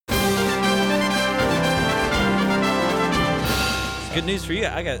Good news for you.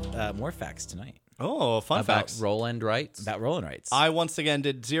 I got more facts tonight Oh, fun About facts. roll and rights? about roll and rights. I once again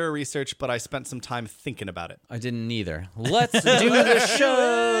did zero research, but I spent some time thinking about it. I didn't either. Let's do the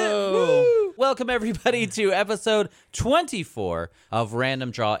show. Welcome, everybody, to episode 24 of Random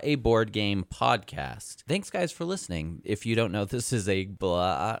Draw, a board game podcast. Thanks, guys, for listening. If you don't know, this is a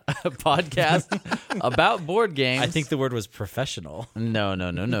podcast about board games. I think the word was professional. No.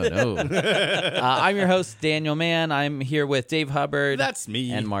 I'm your host, Daniel Mann. I'm here with Dave Hubbard. That's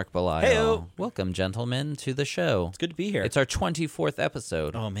me. And Mark Belial. Heyo. Welcome, gentlemen, to the show. It's good to be here. It's our 24th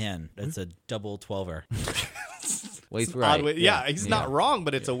episode. Oh, man. It's a double 12er. Wait, Odd right. way- yeah, he's not wrong,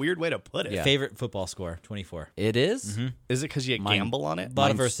 but it's a weird way to put it. Yeah. Favorite football score, 24. It is? Is it because you gamble on it? A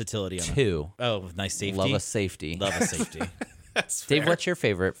lot of Mine's versatility on it. 2. Oh, nice safety. Love a safety. Love a safety. That's Dave, fair. what's your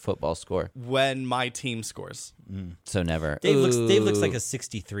favorite football score? When my team scores. So never. Dave looks Ooh. like a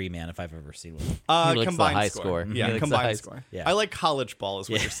 63 man if I've ever seen one. He likes the Combined high score. score. Yeah, He likes the high combined score. score. Yeah. I like college ball is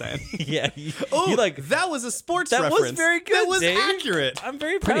what you're saying. Yeah. Oh, you like that was a sports that reference. was very good. That was Dave. accurate. I'm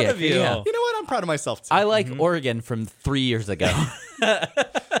very Pretty proud of you. accurate, yeah. You know what? I'm proud of myself, too. I like Oregon from 3 years ago.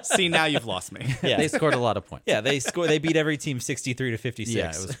 See, now you've lost me. Yeah. They scored a lot of points. Yeah, they beat every team 63 to 56. Yeah,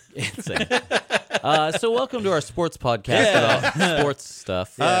 it was insane. So welcome to our sports podcast about sports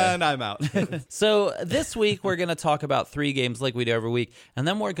stuff. And I'm out. So this week we're going to talk about 3 games like we do every week, and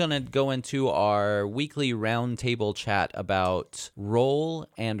then we're going to go into our weekly roundtable chat about roll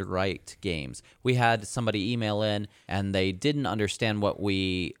and write games. We had somebody email in, and they didn't understand what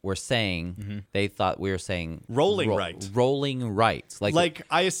we were saying. They thought we were saying Rolling right. Rolling right. Like,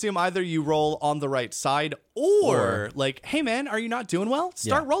 I assume either you roll on the right side or like, hey, man, are you not doing well?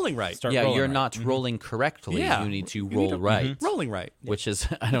 Start rolling right. Start yeah, rolling you're right. not rolling correctly. Yeah. You need to You need roll to- right, Rolling right. which is,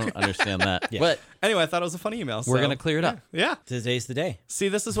 I don't understand that. But Anyway, I thought it was a funny email. we're so- going to clear it up. Yeah. Today's the day. See,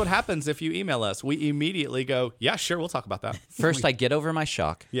 this is what happens if you email us. We immediately go, yeah, sure, we'll talk about that. First, I get over my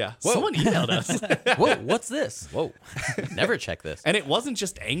shock. Yeah. Someone emailed us. Whoa, what's this? Whoa, never check this. And it wasn't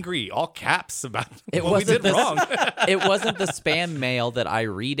just angry, all caps about It what we wasn't did the- wrong. It wasn't the spam mail that I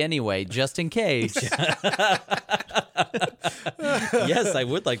read anyway, just in case. Yes, I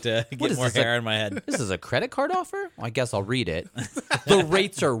would like to get is more this, hair in my head. This is a credit card offer? Well, I guess I'll read it. The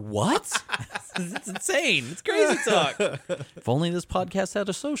rates are what? It's insane. It's crazy talk. If only this podcast had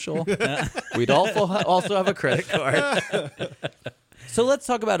a social, we'd also have a credit card. So let's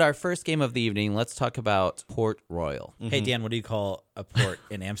talk about our first game of the evening. Let's talk about Port Royal. Hey, Dan, what do you call a port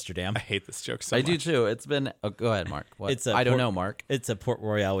in Amsterdam? I hate this joke so I much. do too. It's been. Oh, go ahead, Mark. What? It's a I don't port- know, Mark. It's a Port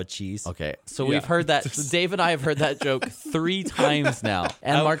Royale with cheese. Okay, so Yeah. we've heard that. Dave and I have heard that joke 3 times now,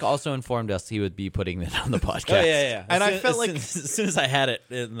 and Mark also informed us he would be putting it on the podcast. Oh, yeah. And I felt as soon as I had it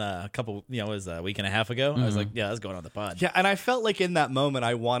in a couple, it was a week and a half ago, I was like, yeah, that's going on the pod. Yeah, and I felt like in that moment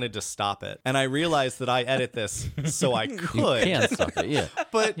I wanted to stop it. And I realized that I edit this so I You could. can stop it. Yeah.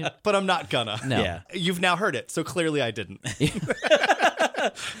 But I'm not gonna. No. Yeah. You've now heard it, so clearly I didn't.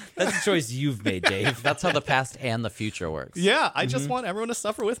 That's a choice you've made, Dave. That's how the past and the future works. Yeah, I just want everyone to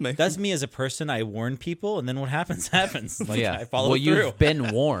suffer with me. That's me as a person. I warn people, and then what happens, happens. Like, Yeah. I follow well, through. you've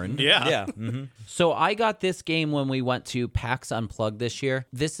been warned. Yeah. Yeah. So I got this game when we went to PAX Unplugged this year.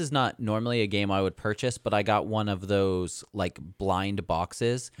 This is not normally a game I would purchase, but I got one of those like blind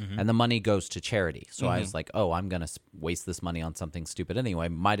boxes, and the money goes to charity. So I was like, oh, I'm gonna waste this money on something stupid anyway.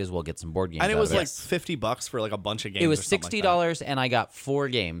 Might as well get some board games. And it out was of like $50 for like a bunch of games. It was or something like $60, and I got 4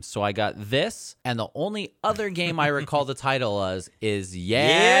 games. So I got this, and the only other game I recall the title was is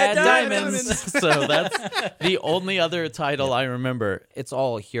Yeah, Diamonds. So that's the only other title I remember. It's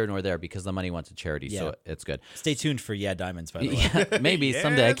all here nor there because the money went to charity, Yeah. so it's good. Stay tuned for Diamonds, by the way. Yeah, maybe Yeah,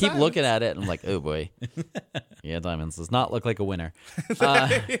 someday. I keep Diamonds. looking at it, and I'm like, oh boy. Yeah, Diamonds does not look like a winner,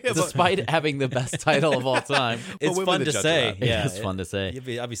 despite having the best title of all time. It's we'll be fun the to judge of say. that. Yeah, It's fun to say.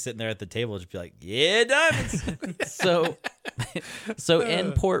 I'll be sitting there at the table, just be like, yeah, Diamonds. So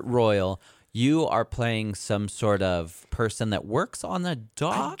in Port Royal, you are playing some sort of person that works on the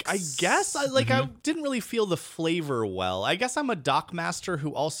docks. I guess I didn't really feel the flavor well. I guess I'm a dock master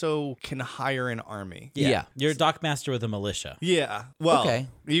who also can hire an army. Yeah. You're a dock master with a militia. Yeah. Well, Okay.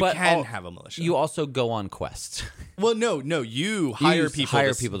 you But can have a militia. You also go on quests. well, no, you hire people.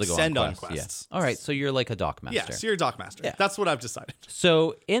 Hire to people to go send on on quests. quests. Yeah. All right, so you're like a dock master. Yeah, so you're a dock master. Yeah. That's what I've decided.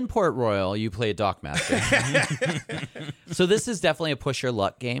 So in Port Royal, you play a dock master. So this is definitely a push your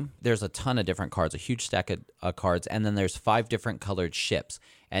luck game. There's a ton of different cards, a huge stack of cards, and then there's 5 different colored ships.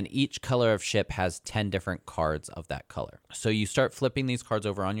 And each color of ship has 10 different cards of that color. So you start flipping these cards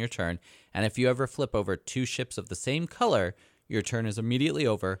over on your turn, and if you ever flip over 2 ships of the same color, your turn is immediately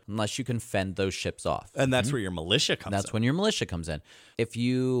over unless you can fend those ships off. And that's where your militia comes That's in. when your militia comes in. If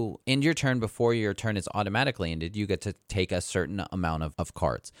you end your turn before your turn is automatically ended, you get to take a certain amount of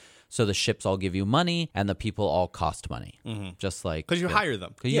cards. So the ships all give you money, and the people all cost money. Just like... Because you hire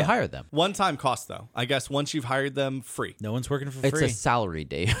them. Because you hire them. One-time cost, though. I guess once you've hired them, free. No one's working for It's free. a salary,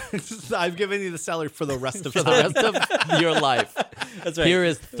 Dave. I've given you the salary for the rest of For time. the rest of your life. That's right. Here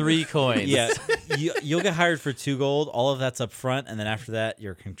is 3 coins. Yeah, you'll get hired for 2 gold. All of that's up front, and then after that,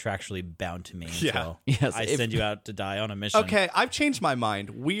 you're contractually bound to me until Yes, I if- send you out to die on a mission. Okay, I've changed my mind.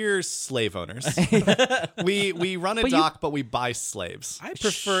 We're slave owners. we run a But you- dock, but we buy slaves. I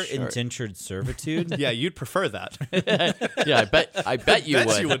prefer indentured servitude. Yeah, you'd prefer that. Yeah, I bet you Bet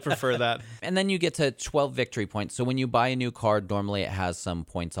would. you would prefer that. And then you get to 12 victory points. So when you buy a new card, normally it has some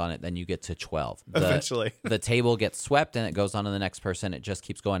points on it. Then you get to 12. Eventually. The table gets swept and it goes on to the next person. It just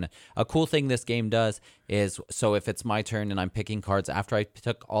keeps going. A cool thing this game does is, so if it's my turn and I'm picking cards, after I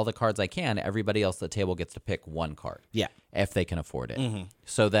took all the cards I can, everybody else at the table gets to pick 1 card. Yeah. If they can afford it.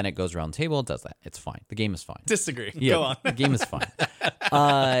 So then it goes around the table, does that. It's fine. The game is fine. Disagree. Yeah, Go on. the game is fine.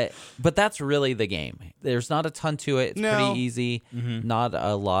 But that's really the game. There's not a ton to it. It's No. pretty easy. Not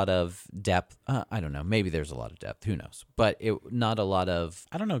a lot of depth. I don't know. Maybe there's a lot of depth. Who knows? But not a lot of...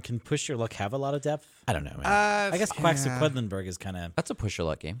 I don't know. Can Push Your Luck have a lot of depth? I don't know, man. I guess Quacks of Quedlinburg is kind of... That's a push your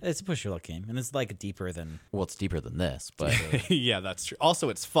luck game. It's a Push Your Luck game, and it's like deeper than... Well, it's deeper than this, but... Yeah, that's true. Also,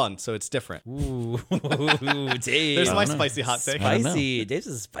 it's fun, so it's different. Ooh, Dave. There's my know. spicy hot take. I don't know. Spicy. Dave's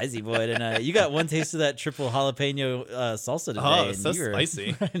a spicy boy, and you got one taste of that triple jalapeno salsa today. Oh, and it's so you were-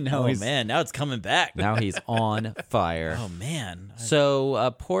 spicy. now Oh he's, man, now it's coming back. now he's on fire. Oh man.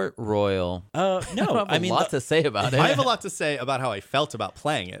 So, Port Royal. No, I have a lot to say about it. I have a lot to say about how I felt about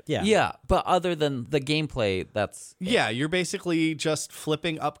playing it. Yeah. Yeah, but other than the gameplay, that's... Yeah, you're basically just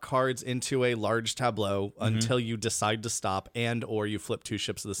flipping up cards into a large tableau until you decide to stop, and or you flip 2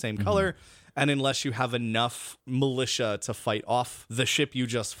 ships of the same color. And unless you have enough militia to fight off the ship you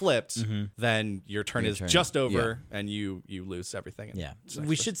just flipped, then your turn is turn. just over and you lose everything. Yeah. It's We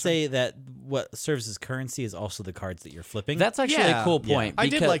actually- should say that what serves as currency is also the cards that you're flipping. That's actually a Yeah. cool Yeah. point. I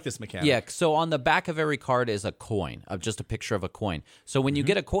did because- like this mechanic. Yeah, so on the back of every card is a coin, of just a picture of a coin. So when you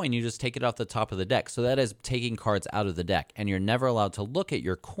get a coin, you just take it off the top of the deck. So that is taking cards out of the deck, and you're never allowed to look at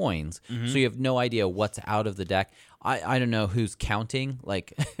your coins. So you have no idea what's out of the deck. I don't know who's counting,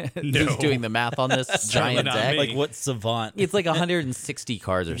 like who's doing the math on this giant not deck. me. like what savant. It's like 160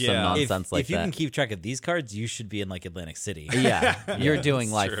 cards or some Yeah. nonsense like if you that. can keep track of these cards, you should be in like Atlantic City. Yeah, you're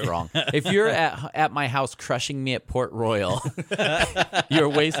doing life wrong. If you're at my house crushing me at Port Royal, you're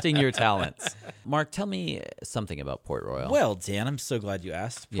wasting your talents. Mark, tell me something about Port Royal. Well, Dan, I'm so glad you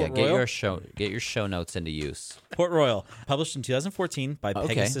asked. yeah, Port Royal. get your show notes into use. Port Royal, published in 2014 by Okay.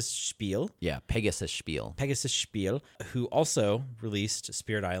 Pegasus Spiel. Yeah, Pegasus Spiel. Pegasus Spiel, who also released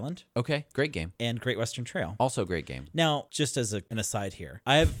Spirit Island Okay, great game. and Great Western Trail. Also great game. Now, just as an aside here,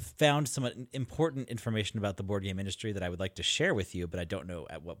 I have found some important information about the board game industry that I would like to share with you, but I don't know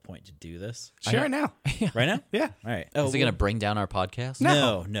at what point to do this. Share it now. Right now? Yeah. All right. Oh, Is it going to bring down our podcast?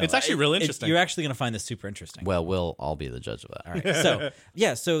 No. It's actually real interesting. You're actually going to find this super interesting. Well, we'll all be the judge of that. All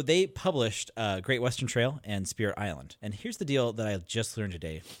right. So they published Great Western Trail and Spirit Island. And here's the deal that I just learned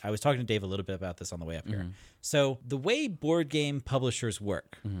today. I was talking to Dave a little bit about this on the way up here. So the way board game publishers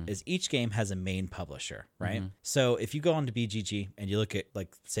work is each game has a main publisher, right? So if you go onto BGG and you look at,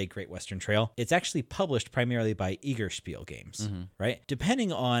 like, say, Great Western Trail, it's actually published primarily by Eagerspiel Games, right?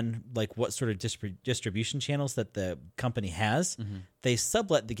 Depending on like what sort of distribution channels that the company has, they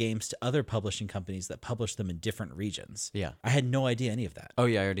sublet the games to other publishing companies that publish them in different regions. Yeah. I had no idea any of that. Oh,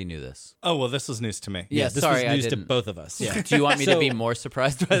 yeah, I already knew this. Oh, well, this was news to me. Yeah, This sorry, was I news to didn't. both of us. Yeah. Do you want me to So- be more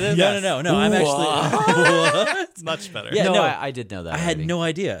surprised by this? No. I'm actually. It's much better. Yeah, no, no. I did know that. I had already. no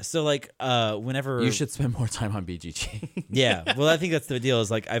idea. So like, whenever You should spend more time on BGG. Yeah. Well, I think that's the deal.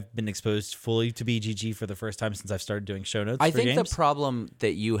 Is like I've been exposed fully to BGG for the first time since I've started doing show notes. I for think games. the problem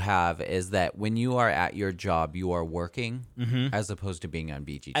that you have is that when you are at your job, you are working as opposed to being on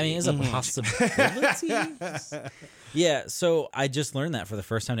BGG. I mean, it's a possibility. Yeah. So I just learned that for the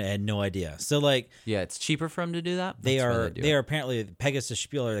first time. I had no idea. So like, yeah, it's cheaper for them to do that. they That's why are do they it. are apparently Pegasus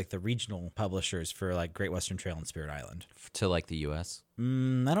Spiel are like the regional publishers for like Great Western Trail and Spirit Island. to like the U.S.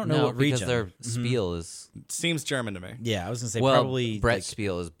 I don't know No, what because region. their Spiel is Seems German to me. Yeah, I was gonna say well, probably Brett like,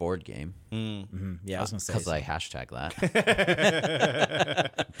 Spiel is board game yeah, I was gonna say because I hashtag that.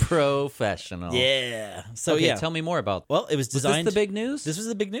 Professional. yeah. So Okay, yeah, tell me more about. well, it was Was designed. this the big news? This was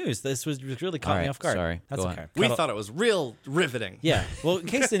the big news. This was really caught me Alright, off guard. sorry. That's Go okay. on. We thought it was real riveting. Yeah. Well, in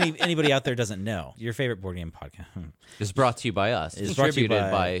case anybody out there doesn't know, your favorite board game podcast It's brought to you by us. is brought to you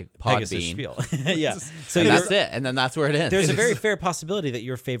Distributed by by Pegasus Podbean. Spiel. Yeah. So And you're- that's it. And then that's where it ends. there's a very fair possibility that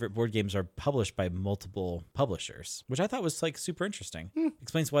your favorite board games are published by multiple publishers, which I thought was like super interesting.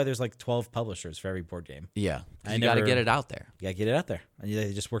 Explains why there's like 12 publishers for every board game. yeah. I You got to never- get it out there. You gotta get it out there, and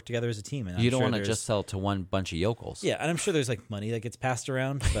they just work together as a team. And You I'm don't sure want to there's- just sell to one bunch of yokels. Yeah, and I'm sure there's like money that gets passed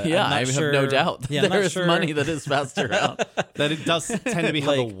around. But Yeah, I'm not I have sure, no doubt. Yeah, I'm not there is sure- money that is passed around. That it does tend to be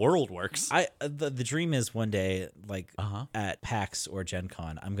how the Like, world works. The dream is one day, like Uh-huh. at PAX or Gen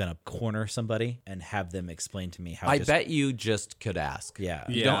Con, I'm gonna corner somebody and have them explain to me how. I just bet you just could ask. Yeah.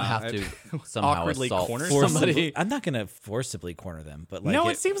 You Yeah, don't have to somehow awkwardly assault corner somebody. I'm not gonna forcibly corner them, but like no,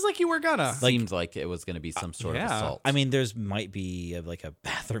 it seems like you were gonna. Seemed like it was going to be some sort of yeah. assault. I mean, there's might be like a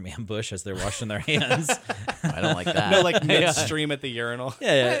bathroom ambush as they're washing their hands. I don't like that. No, like midstream at the urinal.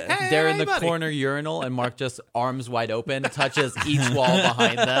 Yeah. They're in the buddy. corner urinal, and Mark just arms wide open touches each wall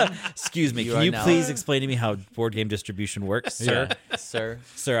behind them. Excuse me, You can are you now- please explain to me how board game distribution works, sir? Yeah, sir.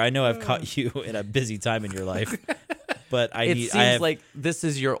 Sir, I know I've caught you in a busy time in your life, but It seems like this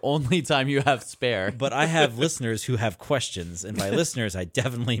is your only time you have spare. But I have listeners who have questions, and by listeners, I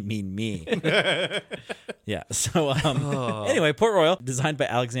definitely mean me. Yeah. So anyway, Port Royal, designed by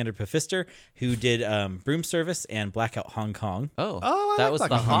Alexander Pfister, who did Broom Service and Blackout Hong Kong. Oh, I that like was the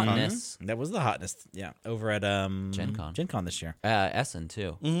Black Hong Kong. hotness. That was the hotness. Yeah, over at Gen Con. Gen Con this year. Essen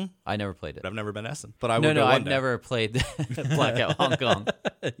too. I never played it. I've never been Essen, but I will No, go no, one I've day. never played Blackout Hong Kong,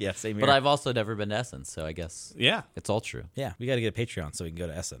 Yeah, same here. but I've also never been to Essen, so I guess Yeah, it's all true. Yeah, we got to get a Patreon so we can go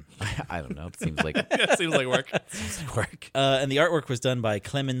to Essen. I don't know. It seems like that seems like work. work. And the artwork was done by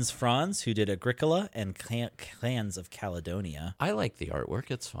Clemens Franz, who did Agricola and Clans of Caledonia. I like the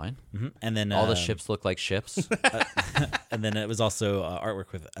artwork. It's fine. And then All the ships look like ships. And then it was also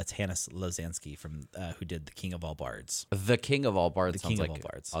artwork with Atanas Lozansky from who did The King of All Bards. The King of All Bards sounds King of like All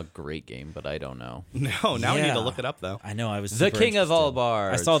Bards. a great game, but I don't know. No, now we need Yeah. to look it up though. I know I was The super King of All interested.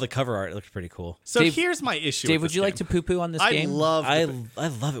 Bards. I saw the cover art; it looked pretty cool. So Dave- here's my issue. Dave, with would this you like game. to poo-poo on this I game? love. I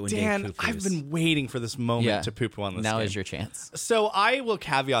love it when Dan, Dave I've poo-poos. been waiting for this moment to poo-poo on this Now game. is your chance. So I will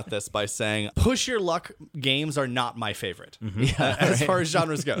caveat this by saying push your luck games are not my favorite as far as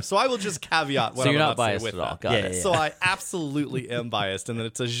genres go. So I will just caveat what So I'm you're not about to say biased with at all. that. Got it. Yeah. So I absolutely am biased in that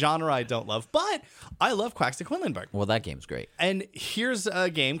it's a genre I don't love, but I love Quacks of Quinlanburg. Well, that game's great. And here's a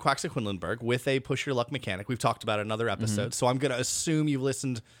game, Quacks of Quinlanburg, with a push your luck mechanic. We've talked about it in another episode, so I'm going to assume you've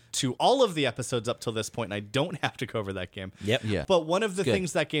listened to all of the episodes up till this point, and I don't have to cover that game. Yep. Yeah. But one of the Good.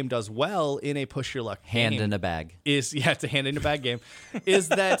 things that game does well in a push your luck Hand game in a bag. is it's a hand in a bag game, is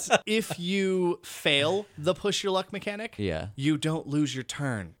that if you fail the push your luck mechanic, Yeah. you don't lose your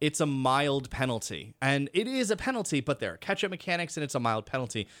turn. It's a mild penalty. And it is a penalty, but there are catch-up mechanics and it's a mild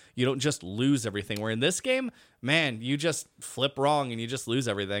penalty. You don't just lose everything. Where in this game, man, you just flip wrong and you just lose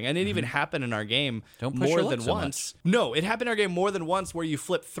everything. And it even happened in our game Don't push more your luck than so once. No, it happened in our game more than once where you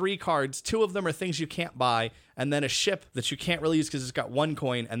flip 3 cards. 2 of them are things you can't buy, and then a ship that you can't really use because it's got 1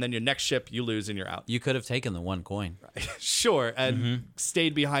 coin, and then your next ship you lose and you're out. You could have taken the 1 coin. Sure, and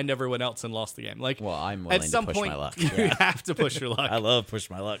stayed behind everyone else and lost the game. Like, Well, I'm willing at some to push point, my luck. you have to push your luck. I love push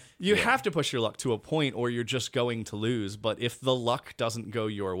my luck. You have to push your luck to a point, or you're just going to lose. But if the luck doesn't go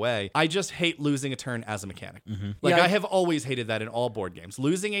your way, I just hate losing a turn as a mechanic. Like, Yeah, I have always hated that in all board games.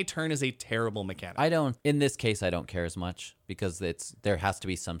 Losing a turn is a terrible mechanic. In this case, I don't care as much because there has to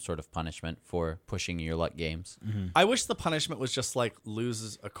be some sort of punishment for pushing your luck games. I wish the punishment was just like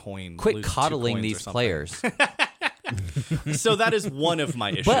loses a coin. Quit lose 2 coddling coins or these something. players. So that is one of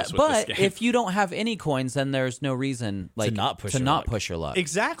my issues but with this game. if you don't have any coins, then there's no reason like not push your luck. push your luck.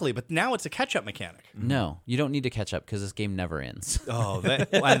 Exactly, but now it's a catch-up mechanic. No, you don't need to catch up because this game never ends. Oh,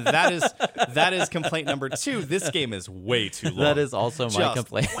 and that is complaint number 2. This game is way too long. That is also my Just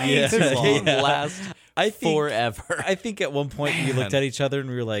complaint. way too long. Last I think- forever. I think at one point we looked at each other and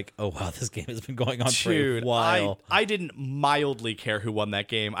we were like, "Oh wow, this game has been going on Dude, for a while." I didn't mildly care who won that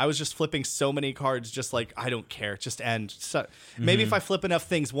game. I was just flipping so many cards, just like, I don't care, just end. So, maybe if I flip enough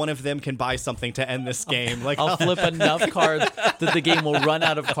things, one of them can buy something to end this game. Like, I'll flip enough cards that the game will run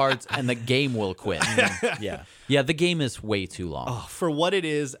out of cards and the game will quit. Yeah. Yeah, the game is way too long. Oh, for what it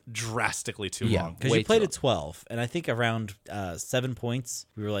is, drastically too long. Because Way you played too at 12, and I think around 7 points,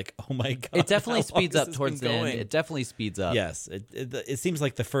 we were like, oh my God. It definitely how long speeds has up this towards the been end. going? It definitely speeds up. Yes, it seems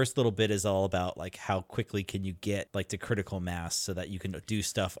like the first little bit is all about like how quickly can you get like to critical mass so that you can do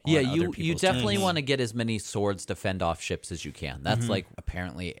stuff on Yeah, other you people's definitely teams. want to get as many swords to fend off ships as you can. That's like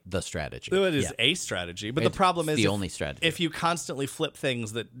apparently the strategy. Though it is a strategy, but the It's problem is the if, only strategy. if you constantly flip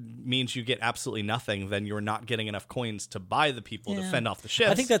things, that means you get absolutely nothing. Then you're not getting enough coins to buy the people to fend off the ships.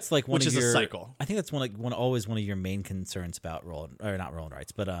 I think that's like one which of is your a cycle. I think that's always one of your main concerns about not roll and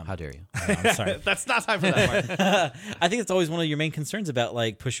rights, but How dare you? I'm sorry. That's not time for that, Mark. I think it's always one of your main concerns about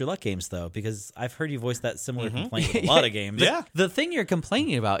like push your luck games though, because I've heard you voice that similar complaint with a lot of games. Yeah. The thing you're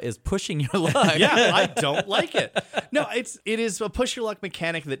complaining about is pushing your luck. Yeah, I don't like it. No, it is a push your luck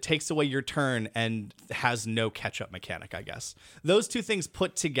mechanic that takes away your turn and has no catch up mechanic, I guess. Those two things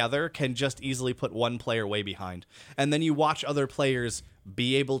put together can just easily put one player way behind. And then you watch other players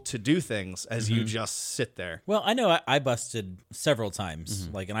be able to do things as you just sit there. Well, I know I busted several times,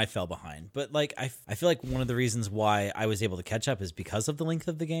 like, and I fell behind. But like, I feel like one of the reasons why I was able to catch up is because of the length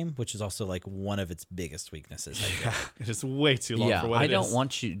of the game, which is also like one of its biggest weaknesses. I think. It is way too long Yeah, for what I it don't is.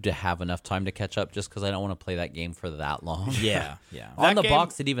 want you to have enough time to catch up just because I don't want to play that game for that long. Yeah, yeah. On the game-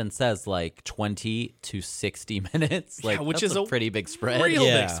 box, it even says like 20 to 60 minutes. Like, which that's is a a pretty big spread. Real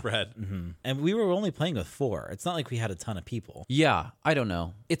Yeah. big spread. And we were only playing with 4. It's not like we had a ton of people. Yeah, I don't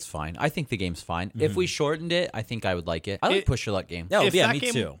know. It's fine. I think the game's fine. If we shortened it, I think I would like it. I like It- push your luck games. Oh, yeah, that me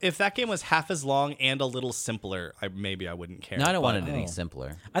game, too. If that game was half as long and a little simpler, maybe I wouldn't care. No, I don't want But- it any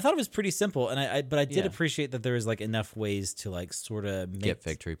simpler. I thought it was pretty simple, and but I did Yeah. appreciate that there was like enough ways to like sort of Get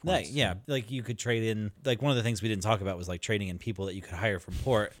victory points. Yeah, like you could trade in. Like one of the things we didn't talk about was like trading in people that you could hire from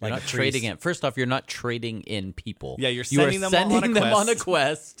port. You're Like not a trading priest. it. First off, you're not trading in people. Yeah, you're You are sending them on a sending them on a quest.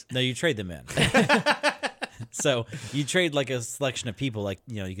 quest. No, you trade them in. So you trade like a selection of people, like,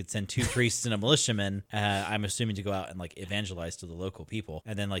 you know, you could send 2 priests and a militiaman, I'm assuming, to go out and like evangelize to the local people.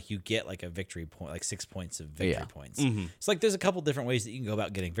 And then like you get like a victory point, like 6 points of victory Yeah. points. So like there's a couple different ways that you can go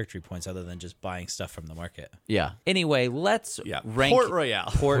about getting victory points other than just buying stuff from the market. Yeah. Anyway, let's rank Port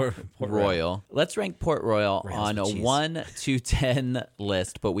Royale. Port Port Royal. Let's rank Port Royal Royals on a with cheese. 1 to 10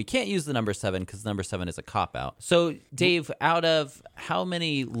 list, but we can't use the number 7 because number 7 is a cop out. So, Dave, out of how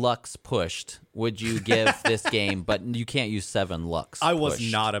many lucks pushed would you give this game? But you can't use 7 lucks. I was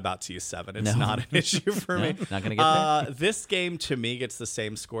pushed. not about to use 7. It's not an issue for me. Not gonna get there? This game to me gets the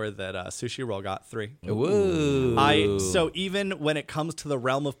same score that Sushi Roll got, 3. Woo. So even when it comes to the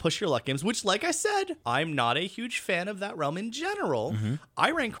realm of push your luck games, which, like I said, I'm not a huge fan of that realm in general,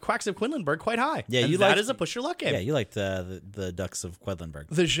 I rank Quacks of Quedlinburg quite high. Yeah, and you that like- is a push your luck game. Yeah, you liked the Ducks of Quedlinburg.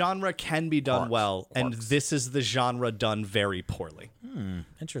 The genre can be done well, and this is the genre done very poorly.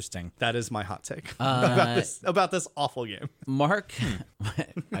 Interesting. That is my hot take Uh, about this awful game. Mark,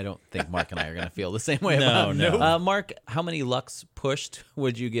 I don't think Mark and I are going to feel the same way No, about no. Mark, how many lucks pushed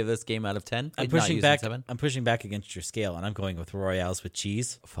would you give this game out of 10? I'm Not pushing using back. 7? I'm pushing back against your scale, and I'm going with Royales with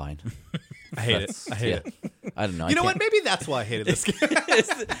cheese. Fine. I hate it. I hate it. I don't know. You know what? Maybe that's why I hated this game.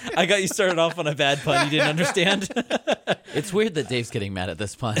 I got you started off on a bad pun you didn't understand. It's weird that Dave's getting mad at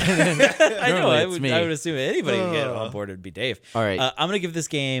this pun. I know. Normally I it's would, me. I would assume anybody would get on board would be Dave. All right. I'm gonna give this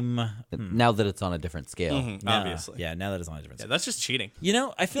game. Now that it's on a different scale. Obviously. Yeah. Now that it's on a different. Yeah, that's just cheating. You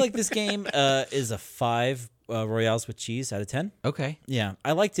know, I feel like this game is a 5 Royales with cheese out of 10. Okay. Yeah,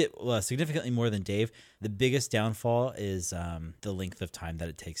 I liked it significantly more than Dave. The biggest downfall is the length of time that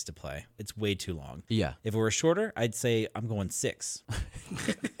it takes to play. It's way too long. Yeah. If it were shorter, I'd say I'm going 6.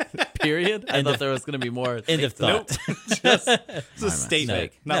 Period. I thought there was going to be more. End of thought. It's a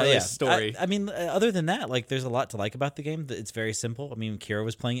statement, not No, really yeah. a story. I mean, other than that, like, there's a lot to like about the game. It's very simple. I mean, Kira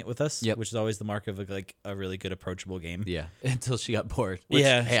was playing it with us, Yep. which is always the mark of a really good approachable game. Yeah. Until she got bored. Which,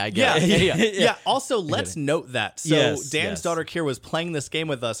 Yeah. Hey, I Yeah, get it. yeah, yeah. Also, let's note that. So Yes, Dan's yes. daughter Kira was playing this game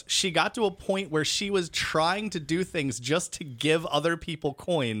with us. She got to a point where she was trying to do things just to give other people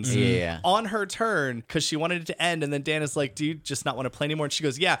coins Yeah. on her turn because she wanted it to end. And then Dan is like, "Do you just not want to play anymore?" And she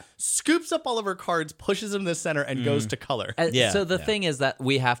goes, "Yeah." Scoops up all of her cards, pushes them in the center, and goes to color. Yeah, So the yeah. thing is that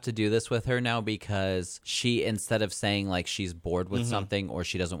we have to do this with her now because she, instead of saying like she's bored with something or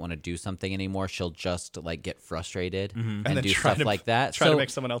she doesn't want to do something anymore, she'll just like get frustrated and then do try stuff to- like that. try to So- make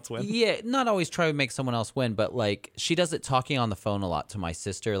someone else win. Yeah, not always try to make someone else win, but like she does it talking on the phone a lot to my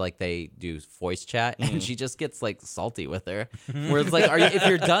sister. Like they do voice chat, and she just gets like salty with her. Where it's like, if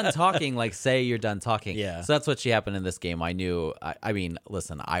you're done talking, like say you're done talking. Yeah. So that's what she happened in this game. I knew. I mean,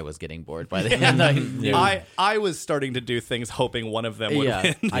 listen, I was getting bored by the end. I knew. I was starting to do things hoping one of them would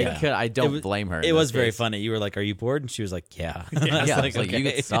Yeah, win. I don't blame her. It in was this very case. funny. You were like, "Are you bored?" And she was like, "Yeah." Yeah, I was like, okay.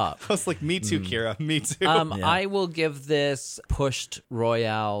 you could stop. I was like, me too, Kira. Me too. I will give this pushed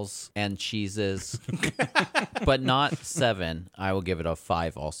royales and cheeses, but not 7. I will give it a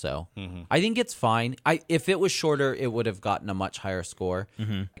 5 also. I think it's fine. If it was shorter, it would have gotten a much higher score.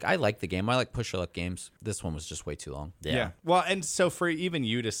 I like the game. I like push your luck games. This one was just way too long. yeah. Well, and so for even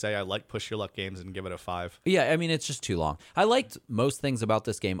you to say I like push your luck games and give it a 5. Yeah, I mean, it's just too long. I liked most things about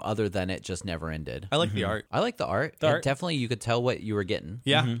this game other than it just never ended. I like the art. I like the art. art. Definitely, you could tell what you were getting.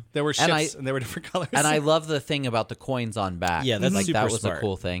 Yeah, there were And ships and they were different colors. And I love the thing about the coins on back. Yeah, that's like super that was smart. a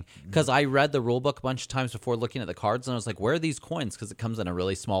cool thing. Because I read the rule book a bunch of times before looking at the cards, and I was like, "Where are these coins?" Because it comes in a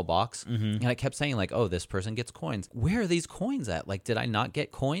really small box, and I kept saying like, "Oh, this person gets coins. Where are these coins at? Like, did I not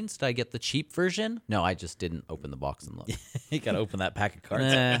get coins? Did I get the cheap version? No, I just didn't open the box and look." You gotta open that pack of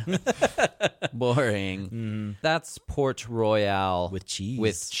cards Boring. That's Port Royale with cheese.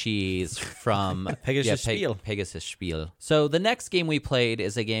 With cheese from Pegasus Spiel. Pegasus Spiel. So the next game we played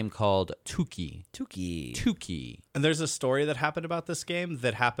is a game called Tuki. Tuki. Tuki. And there's a story that happened about this game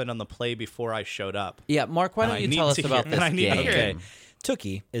that happened on the play before I showed up. Yeah, Mark, why And don't I you need tell us to about hear- this and I need to game? hear it. Okay.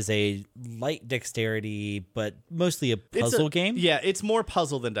 Tuki is a light dexterity, but mostly a puzzle game. Yeah, it's more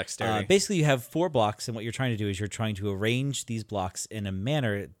puzzle than dexterity. Basically, you have 4 blocks, and what you're trying to do is you're trying to arrange these blocks in a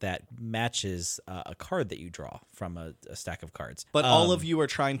manner that matches a card that you draw from a stack of cards. but all of you are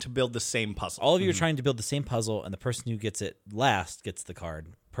trying to build the same puzzle. All of you are trying to build the same puzzle, and the person who gets it last gets the card.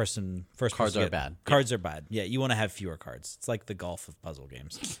 First Cards person are get- bad. Cards are bad. Yeah, you want to have fewer cards. It's like the golf of puzzle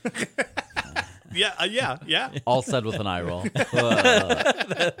games. Yeah. All said with an eye roll.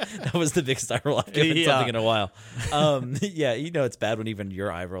 That was the biggest eye roll I've given Yeah. something in a while. Yeah, you know it's bad when even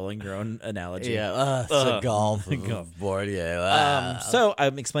you're eye rolling your own analogy. it's a golf board. Yeah. So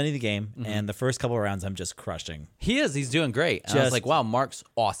I'm explaining the game, and the first couple of rounds I'm just crushing. He's doing great. And I was Just- like, wow, Mark's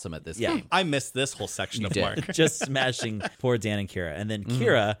awesome at this Yeah. game. I missed this whole section of did. Mark. Just smashing poor Dan and Kira. And then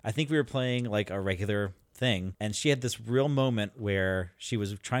Kira, I think we were playing like a regular thing, and she had this real moment where she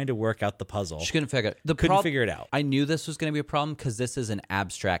was trying to work out the puzzle. She couldn't figure it. Couldn't figure it out. I knew this was going to be a problem because this is an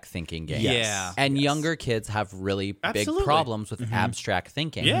abstract thinking game. Yes. Yeah. And younger kids have really Absolutely. big problems with abstract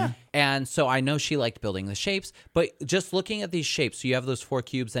thinking. Yeah. And so I know she liked building the shapes, but just looking at these shapes, so you have those 4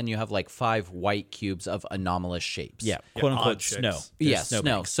 cubes, then you have like 5 white cubes of anomalous shapes. Yeah, quote unquote odd snow. shapes. There's Yeah, snow.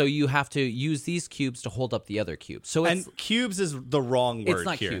 snowbanks. So you have to use these cubes to hold up the other cubes. So it's And cubes is the wrong word it's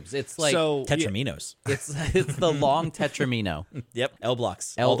not here. cubes. It's like so, Tetraminos. it's the long tetramino. Yep, L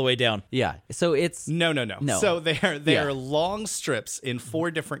blocks all the way down. Yeah. So it's No. No. So they Yeah. are long strips in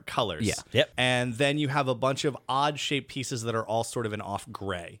 4 different colors. Yeah. Yep. And then you have a bunch of odd shaped pieces that are all sort of an off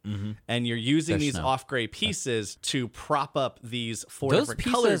gray. And you're using these snow. off gray pieces to prop up these 4 those different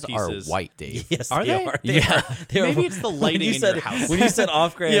pieces color are pieces. white, Dave. Yes, Are they? are. Yeah. They are. Maybe it's the When lighting you in said, your house. When you said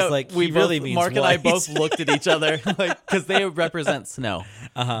off gray, it's like he really means Mark and I white. both looked at each other because they represent snow.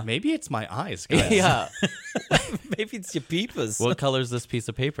 Maybe it's my eyes, guys. Yeah. Maybe it's your peepers. What color is this piece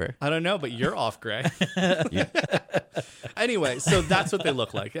of paper? I don't know, but you're off gray. Anyway, so that's what they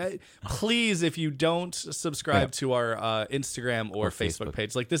look like. Please, if you don't subscribe to our Instagram or Facebook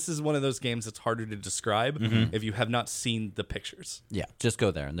page, like this is one of those games that's harder to describe if you have not seen the pictures. Yeah, just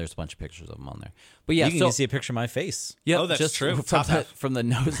go there, and there's a bunch of pictures of them on there. But yeah, You can so even see a picture of my face. yep, Oh, that's just true. From Top the, half. from the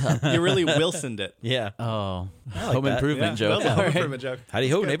nose up. You really Wilsoned it. Yeah. Oh, like home that. improvement joke. Well, All home right. improvement joke. Howdy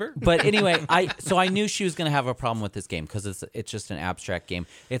ho, neighbor. But anyway, I knew she was going to have a problem with this game because it's just an abstract game.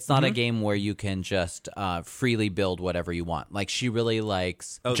 It's not a game where you can just freely build whatever you want. Like she really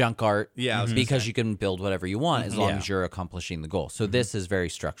likes junk art, yeah, I was gonna because you can build whatever you want as long Yeah. as you're accomplishing the goal. So this is very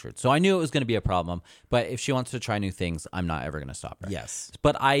structured. So I knew it was going to be a problem. But if she wants to try new things, I'm not ever going to stop her. Yes.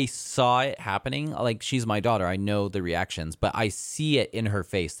 But I saw it happening. Like she's my daughter. I know the reactions, but I see it in her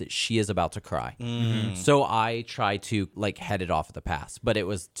face that she is about to cry. So I try to like head it off at the pass, but it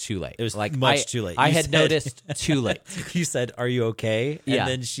was too late. It was like much too late. I You had said- noticed too late. You said, "Are you okay?" And Yeah.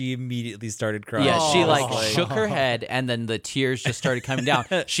 then she immediately started crying. Yeah, she like Oh. shook her head and then the tears just started coming down.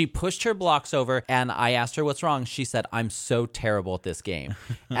 She pushed her blocks over and I asked her what's wrong. She said, "I'm so terrible at this game."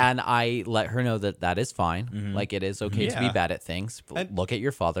 And I let her know that that is fine. Like it is okay to be Yeah. bad at things. Look at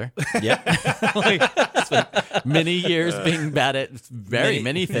your father. Yep. Like, spent many years being bad at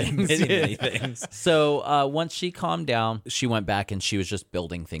many things. Many things. So once she calmed down, she went back and she was just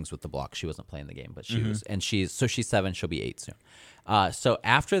building things with the block. She wasn't playing the game, but she was, and she's 7. She'll be 8 soon. So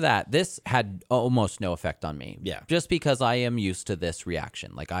after that, this had almost no effect on me. Yeah. Just because I am used to this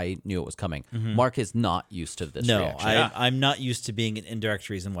reaction. Like, I knew it was coming. Mark is not used to this No, reaction. I'm not used to being an indirect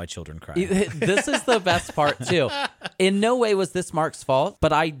reason why children cry. This is the best part, too. In no way was this Mark's fault,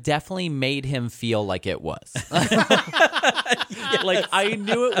 but I definitely made him feel like it was. Like, I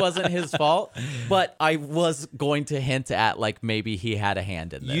knew it wasn't his fault, but I was going to hint at, like, maybe he had a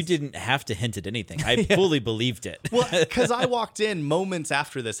hand in this. You didn't have to hint at anything. I fully believed it. Well, because I walked in moments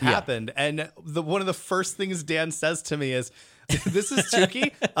after this happened, and one of the first things Dan says to me is, "This is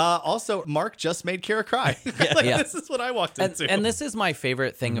Chuki." Also, Mark just made Kira cry. This is what I walked into. And this is my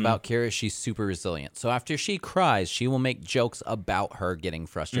favorite thing about Kira. She's super resilient. So after she cries, she will make jokes about her getting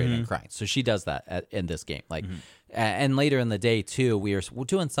frustrated and crying. So she does that in this game. Like, and later in the day too, we were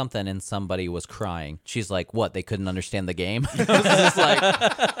doing something and somebody was crying. She's like, "What? They couldn't understand the game?" It was just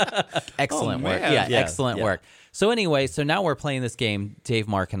like, excellent work. man. Yeah, excellent work. So anyway, so now we're playing this game, Dave,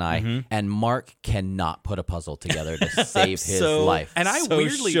 Mark, and I, and Mark cannot put a puzzle together to save his life. And I So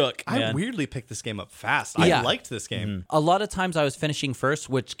shook, man. weirdly picked this game up fast. Yeah. I liked this game. A lot of times I was finishing first,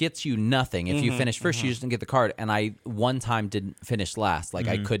 which gets you nothing. If you finish first, you just didn't get the card. And I one time didn't finish last. Like,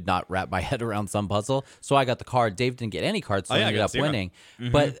 I could not wrap my head around some puzzle. So I got the card. Dave didn't get any cards, so I I ended got up 0. winning.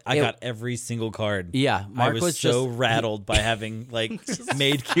 But I got every single card. Yeah, Mark I was was so just- rattled by having like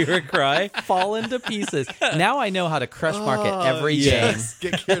made Kira cry. fall into pieces. Now I know how to crush Mark at every Yes.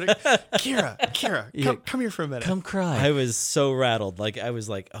 Get Kira, come here for a minute. game. Come cry. I was so rattled. Like I was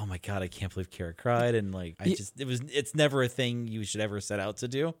like, oh my god, I can't believe Kira cried, and like it's never a thing you should ever set out to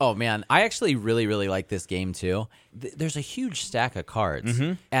do. Oh man, I actually really, really like this game too. There's a huge stack of cards,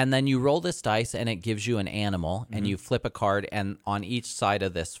 and then you roll this dice, and it gives you an animal, and you flip a card, and on each side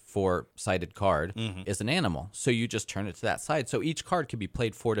of this 4-sided card is an animal. So you just turn it to that side. So each card can be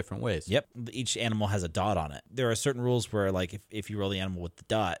played 4 different ways. Yep, each animal has a dot on it. There are certain rules where like if you roll the animal with the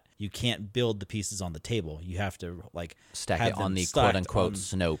dot, you can't build the pieces on the table. You have to like Stack have it on them the stacked quote unquote on-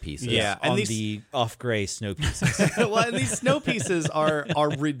 snow pieces. Yeah. And on these- the off gray snow pieces. Well, and these snow pieces are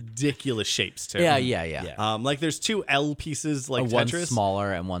ridiculous shapes too. Yeah. Like there's 2 L pieces like One's Tetris,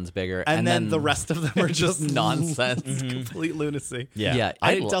 smaller and one's bigger. and then the rest of them are just nonsense. complete lunacy. Yeah. Yeah.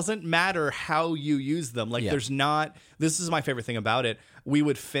 And it doesn't matter how you use them. Like, Yeah. there's not. This is my favorite thing about it. We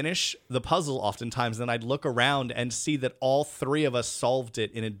would finish the puzzle oftentimes, and I'd look around and see that all 3 of us solved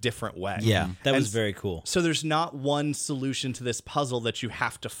it in a different way. Yeah, that And was very cool. So there's not one solution to this puzzle that you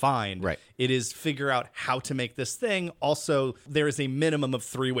have to find. Right. It is figure out how to make this thing. Also, there is a minimum of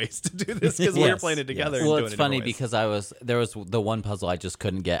 3 ways to do this because we were Yes, playing it together. yes. and Well, doing it's it funny different ways. because there was the one puzzle I just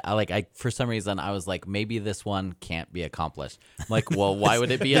couldn't get. I for some reason I was like, maybe this one can't be accomplished. I'm like, well, why would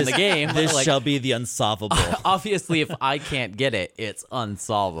it be in the game? This Like, shall be the unsolvable. obviously, if I can't get it, it's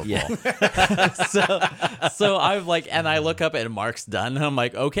unsolvable. so I'm like, and I look up and Mark's done, and I'm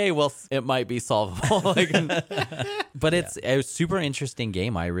like, okay, well, it might be solvable. Like, but it's a super interesting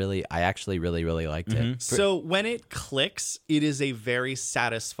game. I actually really, really liked it. So when it clicks, it is a very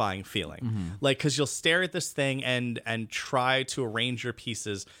satisfying feeling. Like, because you'll stare at this thing and try to arrange your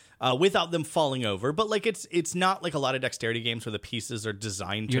pieces without them falling over. But like it's not like a lot of dexterity games where the pieces are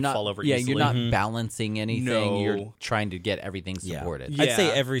designed to fall over easily. You're not balancing anything. No. You're trying to get everything supported. Yeah. I'd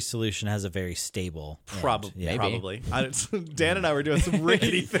say every solution has a very stable end. Probably. Maybe. Dan and I were doing some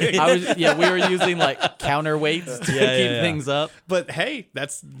rickety things. We were using like counterweights to keep things up. But hey,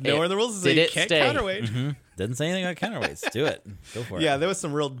 that's nowhere in the rules. Did You it can't stay? counterweight. Doesn't say anything about counterweights. Do it. Go for it. Yeah, there was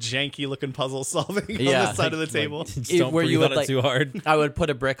some real janky looking puzzle solving on Yeah. the side of the table. Just don't Where you breathe would, on it too hard. I would put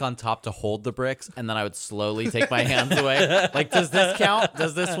a brick on top to hold the bricks, and then I would slowly take my hands away. Like, does this count?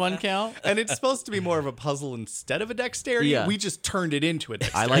 Does this one count? And it's supposed to be more of a puzzle instead of a dexterity. Yeah. We just turned it into a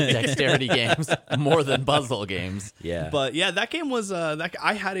I dexterity. like dexterity games more than puzzle games. Yeah. But yeah, that game was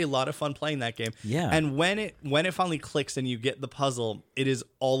I had a lot of fun playing that game. Yeah. And when it finally clicks and you get the puzzle, it is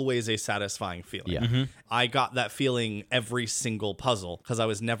always a satisfying feeling. Yeah. I got that feeling every single puzzle because I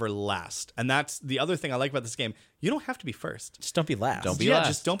was never last. And that's the other thing I like about this game. You don't have to be first. just don't be last. Don't be Yeah, last.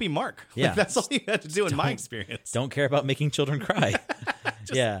 just don't be Mark. Yeah. Like, that's all you had to do in my experience. Don't care about making children cry.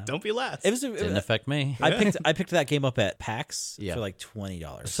 Yeah. Don't be last. It was. Didn't affect me. I picked that game up at PAX Yeah. for like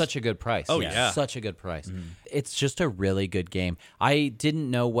 $20. Such a good price. Oh, yeah. Such a good price. It's just a really good game. I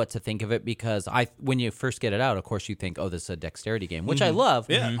didn't know what to think of it because when you first get it out, of course you think, oh, this is a dexterity game, which I love.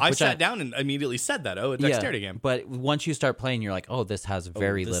 yeah, I which sat down and immediately said that. Oh, a dexterity game. But once you start playing, you're like, oh, this has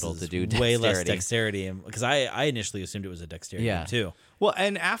very This little is to do way dexterity. less dexterity because I initially assumed it was a dexterity Yeah. game too. Well,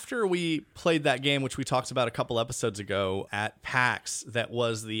 and after we played that game, which we talked about a couple episodes ago at PAX, that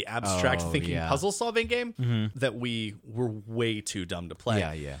was the abstract thinking puzzle solving game that we were way too dumb to play.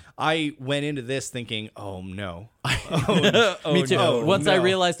 Yeah. I went into this thinking, oh no. Me too. no, Once I no.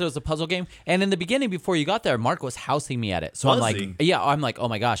 realized it was a puzzle game, and in the beginning, before you got there, Mark was housing me at it. So Was I'm like, he? I'm like, oh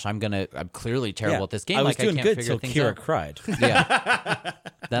my gosh, I'm clearly terrible at this game. I was like doing I can't good figure till things Kira out. cried. Yeah.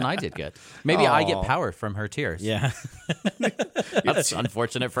 Then I did good. Maybe I get Aw. power from her tears. Yeah. That's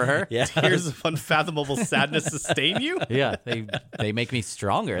unfortunate for her. Yeah. Tears of unfathomable sadness sustain you? Yeah, they make me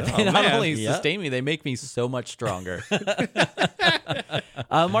stronger. They not man. only Yeah. sustain me, they make me so much stronger.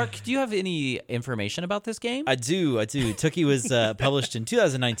 Mark, do you have any information about this game? I do. Tookie was published in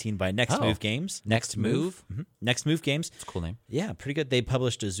 2019 by Next Oh. Move Games. Next Move? Mhm. Next Move Games. It's a cool name. Yeah, pretty good. They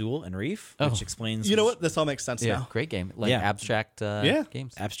published Azul and Reef, which explains. You know what? This all makes sense Yeah, now. great game. Like Yeah. abstract Yeah.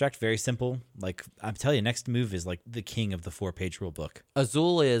 games. Abstract, very simple. Like I'm telling you, Next Move is like the king of the 4-page rule book.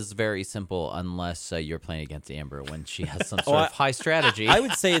 Azul is very simple unless you're playing against Amber when she has some sort of high strategy. I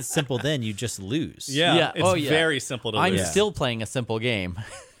would say it's simple. Then you just lose. Yeah. It's Oh, yeah. very simple to I'm lose. still playing a simple game.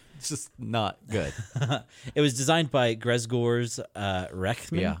 It's just not good. It was designed by Gresgors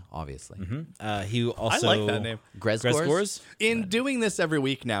Rechman. Yeah, obviously. He also I like that name. Gresgors. In doing this every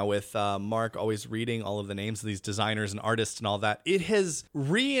week now with Mark always reading all of the names of these designers and artists and all that, it has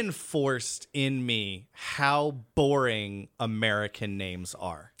reinforced in me how boring American names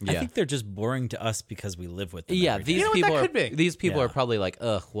are. I Yeah. think they're just boring to us because we live with them. Yeah, every day. these You know what people that are could be? these people Yeah. are probably like,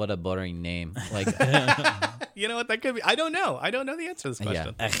 ugh, what a boring name. Like, You know what that could be? I don't know. I don't know the answer to this Yeah.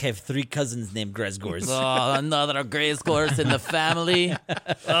 question. I have 3 cousins named Gresgors. oh, another gray course in the family.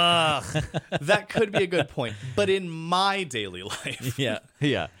 That could be a good point. But in my daily life, yeah.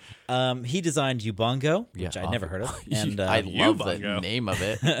 Yeah. He designed Ubongo, which Yeah, I'd never heard of, and I love the Ubongo. name of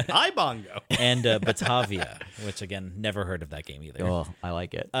it. I bongo. and Batavia, which again never heard of that game either. Oh, I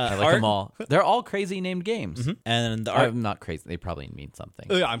like it. I like art- them all. They're all crazy named games. And the art, I'm not crazy. They probably mean something.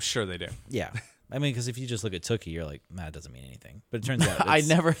 Oh, yeah, I'm sure they do. yeah. I mean, because if you just look at Tookie, you're like, nah, it doesn't mean anything. But it turns out I it's,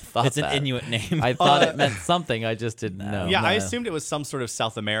 never thought it's an that. Inuit name. I thought it meant something. I just didn't know. Yeah, I no. assumed it was some sort of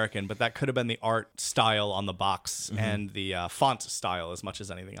South American, but that could have been the art style on the box and the font style as much as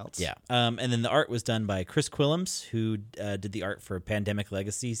anything else. Yeah. And then the art was done by Chris Quillams, who did the art for Pandemic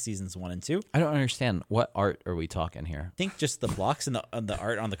Legacy seasons 1 and 2. I don't understand. What art are we talking here? I think just the blocks and the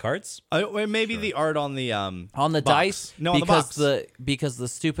art on the cards. Or maybe the art on the On the box. dice? No, on the because box. because the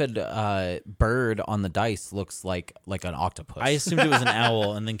stupid bird on the dice looks like an octopus. I assumed it was an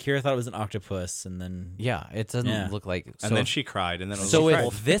owl, and then Kira thought it was an octopus, and then yeah, it doesn't Yeah. look like. So and then if, she cried, and then it was so like,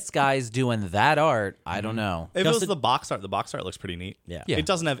 if this guy's doing that art, I don't know. if it also- was the box art looks pretty neat. Yeah. Yeah. It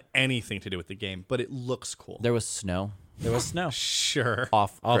doesn't have anything to do with the game, but it looks cool. There was snow there was snow. Sure.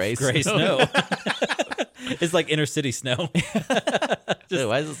 off Gray gray snow. It's like inner city snow. Dude,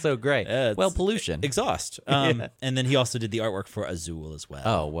 why is it so gray? it's- Well, pollution. Exhaust. And then he also did the artwork for Azul as well.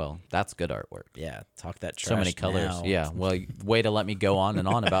 Oh well, that's good artwork. Yeah, talk that trash So many colors. now. Yeah. Well, way to let me go on and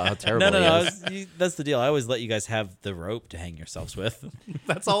on about how terrible No, he no. is. That's the deal. I always let you guys have the rope to hang yourselves with.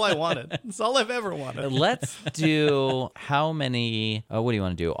 That's all I wanted. That's all I've ever wanted. Let's do how many? What do you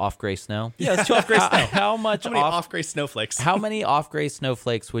want to do? Off gray snow? Yeah, let's do off gray snow. How much How many off? off gray snowflakes? How many off gray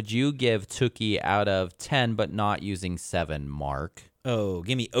snowflakes would you give Tookie out of 10, but not using 7? Mark. Oh,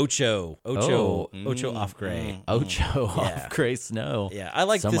 give me Ocho. Ocho off gray. Ocho off gray snow. Yeah, I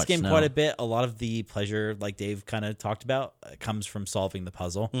like So this much game snow. quite a bit. A lot of the pleasure, like Dave kind of talked about, comes from solving the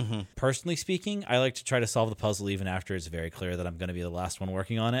puzzle. Personally speaking, I like to try to solve the puzzle even after it's very clear that I'm going to be the last one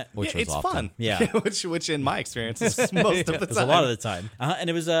working on it. Which Yeah, was it's often. fun. Yeah. which in my experience is most of the It was time. a lot of the time, and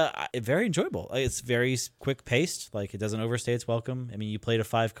it was very enjoyable. Like, it's very quick paced. Like it doesn't overstay its welcome. I mean, you play to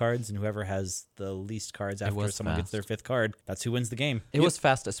 5 cards, and whoever has the least cards after was someone gets fast. their 5th card, that's who wins the game. It was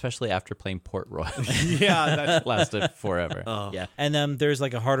fast, especially after playing Port Royal. Yeah, that's Lasted forever. Yeah, and there's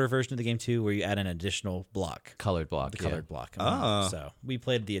like a harder version of the game too, where you add an additional block, Colored block. the yeah. colored block. Oh. So we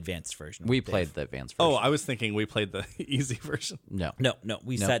played the advanced version. We with Dave. played the advanced Oh, version. I was thinking we played the easy version. No. No,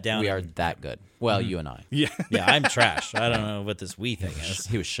 we No, sat down. We are and- that good. Well, you and I. Yeah. Yeah, I'm trash. I don't know what this we thing is.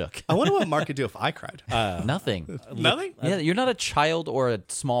 He was shook. I wonder what Mark could do if I cried. Nothing. Nothing? Yeah, you're not a child or a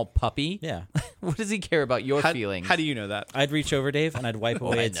small puppy. Yeah. What does he care about your feelings? How do you know that? I'd reach over Dave and I'd wipe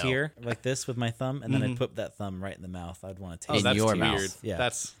away I a know. tear like this with my thumb, and then I'd put that thumb right in the mouth. I'd want to Oh, taste. that's your too mouth. weird. Yeah.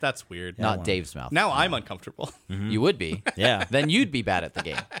 That's weird. I Not wanna- Dave's mouth. Now I'm uncomfortable. You would be. Yeah. Then you'd be bad at the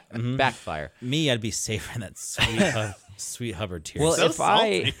game. Backfire. Me, I'd be savoring that sweet Hubbard tears. Well, So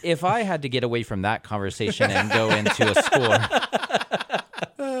if I had to get away from that conversation and go into a score,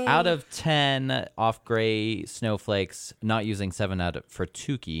 Out of 10 off gray snowflakes, not using 7 out of for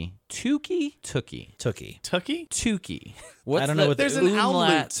Tukey. Tukey? Tookie. Tookie. Tookie? Tukey. What's I don't know what There's an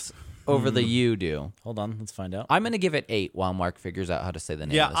umlauts over the U do? Hold on, let's find out. I'm going to give it 8 while Mark figures out how to say the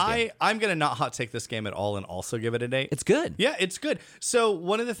name of this game. I'm going to not hot take this game at all and also give it an 8. It's good. Yeah, it's good. So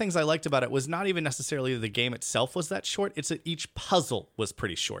one of the things I liked about it was not even necessarily the game itself was that short. It's that each puzzle was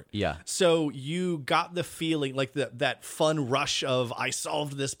pretty short. Yeah. So you got the feeling like that fun rush of I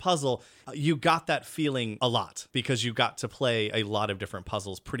solved this puzzle. You got that feeling a lot because you got to play a lot of different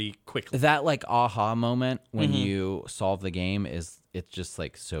puzzles pretty quickly. That like aha moment when you solve the game it's just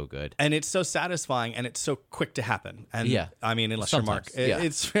like so good. And it's so satisfying and it's so quick to happen. And Yeah. I mean, unless you're Mark, Sometimes, yeah.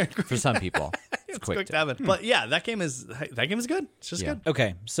 it's very quick. For some people, It's quick to happen. But yeah, that game is good. It's just Yeah. good.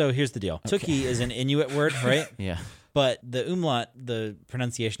 Okay, so here's the deal. Tookie is an Inuit word, right? Yeah. But the umlaut, the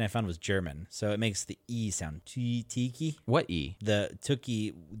pronunciation I found was German, so it makes the E sound tiki. What E? The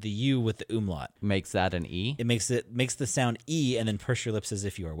Tookie, the U with the umlaut. Makes that an E? It makes the sound E and then purse your lips as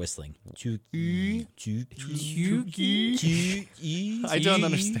if you are whistling. Tookie, tookie. I don't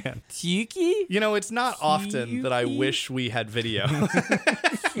understand. Tukey? You know, it's not often that I wish we had video.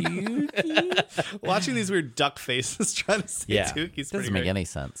 Watching these weird duck faces trying to say Yeah. Tukey's pretty Doesn't make great. any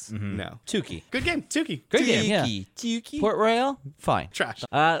sense. No. Tookie. Good game. Tukey. Great game, yeah. Tookie. Port Royale? Fine. Trash.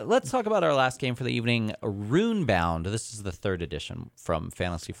 Let's talk about our last game for the evening, Runebound. This is the 3rd edition from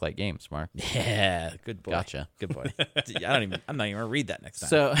Fantasy Flight Games, Mark. Yeah, good boy. Gotcha. Good boy. I'm not even gonna read that next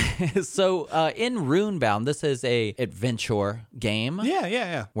time. So in Runebound, this is a adventure game.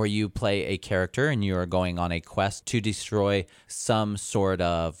 Yeah. Where you play a character and you are going on a quest to destroy some sort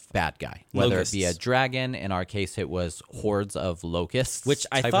of bad guy, whether it be a Locusts. dragon. In our case, it was hordes of locusts, which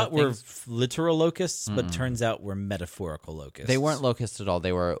I type thought of were things. literal locusts, but turns out were metaphorical locusts. They weren't locusts at all.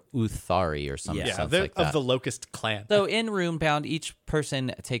 They were Uthari or something. Yeah, Sounds They're like that. of the Locust clan. So in Runebound, each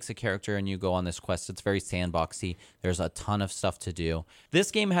person takes a character and you go on this quest. It's very sandboxy. There's a ton of stuff to do.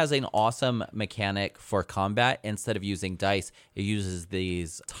 This game has an awesome mechanic for combat. Instead of using dice, it uses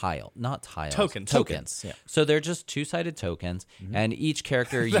these not tiles. Tokens. Yeah. So they're just 2-sided tokens, and each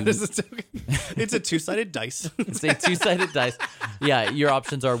character you That is a token. It's a 2-sided dice. it's a 2-sided dice. Yeah, your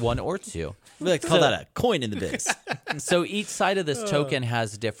options are 1 or 2. We like to call that a coin in the biz. So each side of this token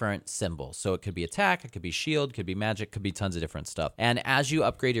has different symbols. So it could be attack, it could be shield, could be magic, could be tons of different stuff. And as you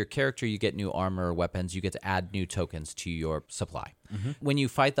upgrade your character, you get new armor or weapons. You get to add new tokens to your supply. When you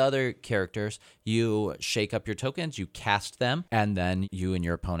fight the other characters, you shake up your tokens, you cast them, and then you and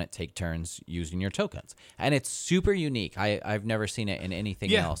your opponent take turns using your tokens. And it's super unique. I've never seen it in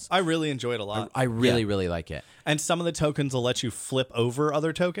anything else. I really enjoy it a lot. I really, really like it. And some of the tokens will let you flip over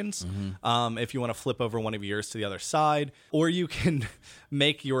other tokens if you want to flip over one of yours to the other side. Or you can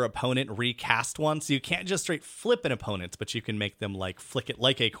make your opponent recast one. So you can't just straight flip an opponent, but you can make them like flick it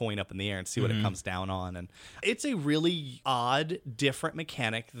like a coin up in the air and see what it comes down on. And it's a really odd, different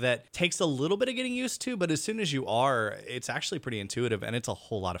mechanic that takes a little bit of getting used to. But as soon as you are, it's actually pretty intuitive and it's a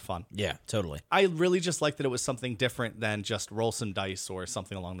whole lot of fun. Yeah, totally. I really just like that it was something different than just roll some dice or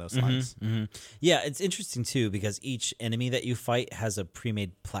something along those lines. Yeah, it's interesting too because each enemy that you fight has a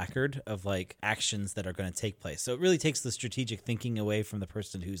pre-made placard of like actions that are going to take place. So it really takes the strategic thinking away from the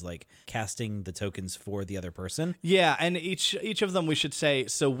person who's like casting the tokens for the other person. Yeah, and each of them we should say.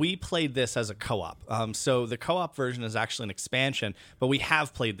 So we played this as a co-op. So the co-op version is actually an expansion, but we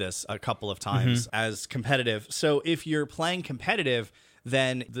have played this a couple of times as competitive. So if you're playing competitive,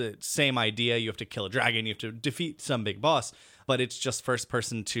 then the same idea. You have to kill a dragon. You have to defeat some big boss. But it's just first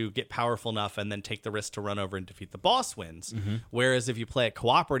person to get powerful enough and then take the risk to run over and defeat the boss wins. Whereas if you play it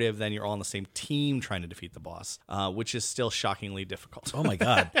cooperative, then you're all on the same team trying to defeat the boss, which is still shockingly difficult. Oh my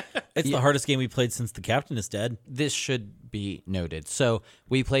god. It's the hardest game we played since the captain is dead. This should be noted. So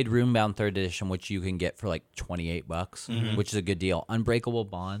we played Runebound 3rd edition, which you can get for like $28, which is a good deal. Unbreakable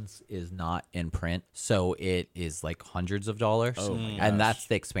Bonds is not in print, so it is like hundreds of dollars. Oh my and that's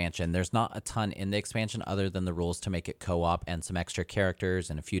the expansion. There's not a ton in the expansion other than the rules to make it co-op and some extra characters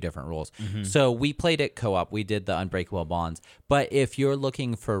and a few different rules. So we played it co-op. We did the Unbreakable Bonds. But if you're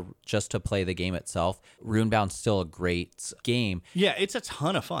looking for just to play the game itself, Runebound's still a great game. Yeah, it's a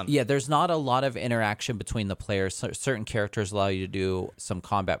ton of fun. Yeah, there's not a lot of interaction between the players. Certain characters allow you to do some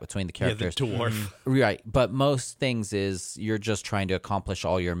combat between the Yeah, the characters. dwarf. Right, but most things is you're just trying to accomplish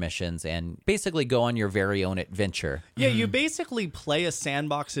all your missions and basically go on your very own adventure. Yeah, you basically play a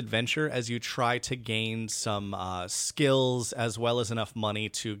sandbox adventure as you try to gain some skills as well as enough money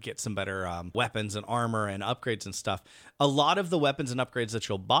to get some better weapons and armor and upgrades and stuff. A lot of the weapons and upgrades that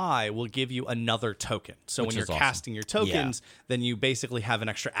you'll buy will give you another token. So when you're is awesome. casting your tokens, then you basically have an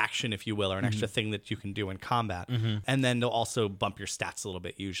extra action, if you will, or an extra thing that you can do in combat. And then they'll also bump your stats a little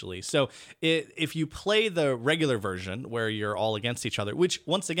bit usually. So if you play the regular version where you're all against each other, which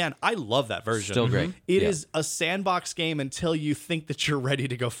once again, I love that version. Still great. It is a sandbox game until you think that you're ready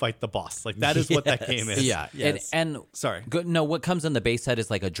to go fight the boss. Like that is what that game is. Yeah. Yes. And Sorry. no, what comes in the base set is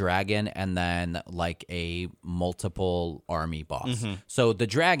like a dragon and then like a multiple army boss. So the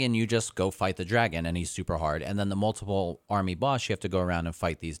dragon, you just go fight the dragon and he's super hard. And then the multiple army boss, you have to go around and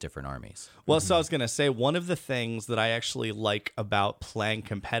fight these different armies. Well, so I was going to say, one of the things that I actually like about playing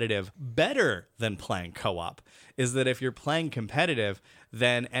competitive better than playing co-op is that if you're playing competitive,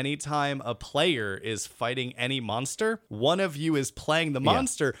 then anytime a player is fighting any monster, one of you is playing the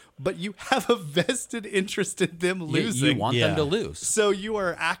monster, but you have a vested interest in them losing. You want them to lose. So you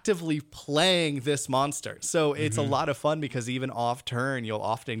are actively playing this monster. So it's a lot of fun because even off turn, you'll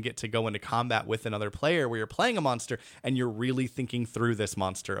often get to go into combat with another player where you're playing a monster and you're really thinking through this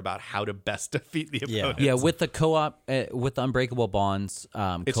monster about how to best defeat the opponent. Yeah, with the co-op, with the Unbreakable Bonds It's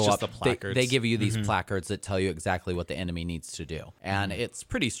co-op, just the placards. they give you these placards that tell you exactly what the enemy needs to do, and it's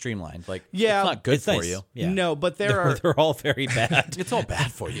pretty streamlined. Like, Yeah, it's not good it's for nice. you. Yeah. No, but there are... They're all very bad. It's all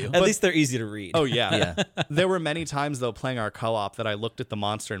bad for you. At least they're easy to read. Oh, yeah. There were many times, though, playing our co-op that I looked at the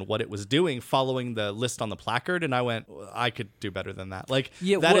monster and what it was doing, following the list on the placard, and I went, I could do better than that. Like,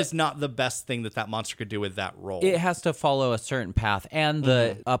 Yeah, that what- is not the best thing that monster could do with that role. It has to follow a certain path, and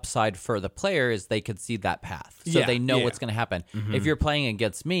the upside for the player is they could see that path, so Yeah, they know yeah. what's going to happen. If you're playing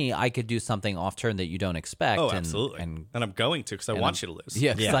against me, I could do something off turn that you don't expect. Oh, and, absolutely. And I'm going to because I want you to lose.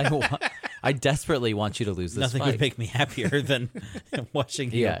 yeah, 'cause I desperately want you to lose this Nothing fight. would make me happier than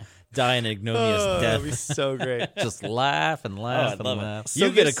watching you Yeah. die an ignominious Oh, that'd be death. so great. Just laugh and Oh, laugh I and love laugh. it. So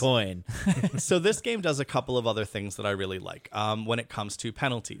You get a this- coin. So this game does a couple of other things that I really like when it comes to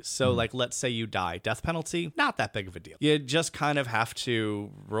penalties. So like, let's say you die, death penalty, not that big of a deal. You just kind of have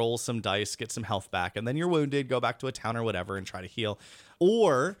to roll some dice, get some health back, and then you're wounded, go back to a town or whatever and try to heal.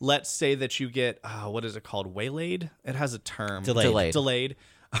 Or let's say that you get, what is it called? Waylaid? It has a term. Delayed. Delayed.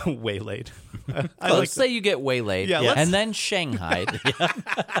 Waylaid. Let's say you get waylaid, Yeah, let's- and then shanghaied,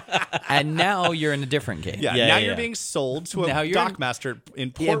 and now you're in a different game. Yeah, Yeah, now yeah, you're yeah. being sold to Now a you're dockmaster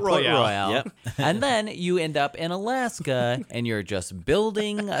in Port in Port Royale. Royale. Yep. And then you end up in Alaska and you're just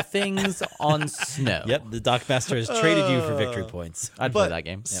building things on snow. Yep, the Dockmaster has traded you for victory points. I'd play that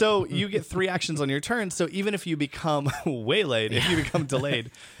game. So you get 3 actions on your turn. So even if you become waylaid, if you become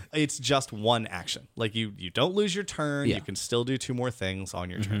delayed, it's just 1 action. Like you don't lose your turn. Yeah. You can still do 2 more things on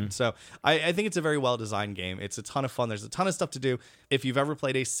your turn. So I think it's a very well designed game. It's a ton of fun. There's a ton of stuff to do. If you've ever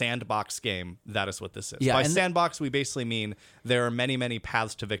played a sandbox game, that is what this is. Yeah, By and- sandbox, we basically mean there are many, many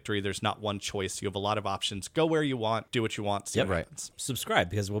paths to victory. There's not one choice. You have a lot of options. Go where you want, do what you want, see Yep. what Right. happens. Subscribe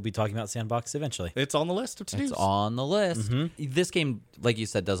because we'll be talking about Sandbox eventually. It's on the list of to-dos. It's on the list. This game, like you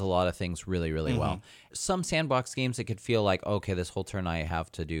said, does a lot of things really, really well. Some sandbox games, it could feel like, okay, this whole turn I have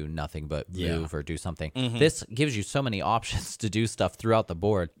to do nothing but move or do something. This gives you so many options to do stuff throughout the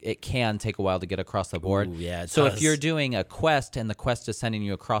board. It can take a while to get across the board. Ooh, yeah, it so does. if you're doing a quest and the quest is sending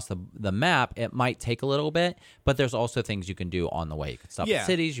you across the map, it might take a little bit, but there's also things you can do on the way. You could stop Yeah. at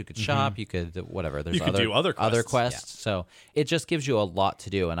cities, you could shop, you could whatever. There's You could do other quests. quests. So it just gives you a lot to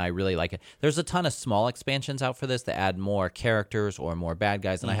do, and I really like it. There's a ton of small expansions out for this that add more characters or more bad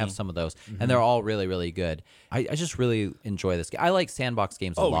guys, and I have some of those, and they're all really, really good. I just really enjoy this game. I like sandbox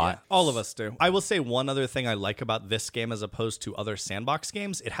games a lot. Yeah. All of us do. I will say one other thing I like about this game as opposed to other sandbox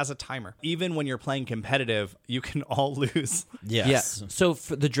games, it has a timer. Even when you're playing competitive, you can all lose. Yes. Yeah. So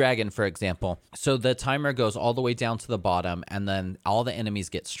for the dragon, for example, so the timer goes all the way down to the bottom, and then all the enemies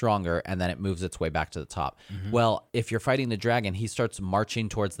get stronger, and then it moves its way back to the top. Well, if you're fighting the dragon, he starts marching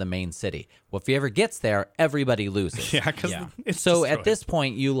towards the main city. Well, if he ever gets there, everybody loses. Yeah, because Yeah. it's So destroyed. at this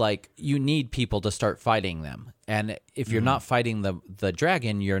point, you need people to start fighting them. And if you're not fighting the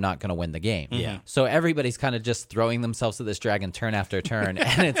dragon, you're not going to win the game. Yeah. So everybody's kind of just throwing themselves at this dragon turn after turn.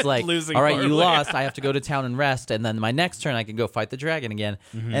 And it's like, Losing all right, you horribly. lost. I have to go to town and rest. And then my next turn, I can go fight the dragon again.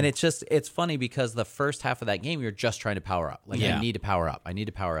 And it's funny because the first half of that game, you're just trying to power up. Like, Yeah. I need to power up. I need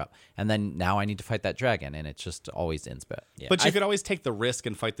to power up. And then now I need to fight that dragon. And it just always ends bad. Yeah. But you could always take the risk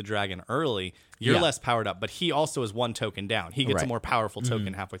and fight the dragon early. You're Yeah. less powered up, but he also is 1 token down. He gets a Right. more powerful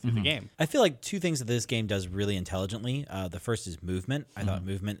token halfway through the game. I feel like 2 things that this game does really intelligently. The first is movement. I thought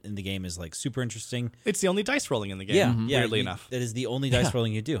movement in the game is like super interesting. It's the only dice rolling in the game. Yeah, Weirdly you- enough. that is the only dice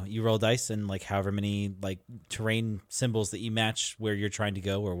rolling you do. You roll dice and like however many like terrain symbols that you match where you're trying to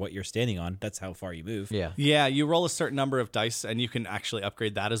go or what you're standing on. That's how far you move. Yeah. Yeah, you roll a certain number of dice, and you can actually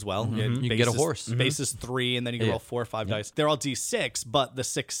upgrade that as well. You can get a horse. Base is 3, and then you can Yeah. roll 4 or 5 dice. They're all D6, but the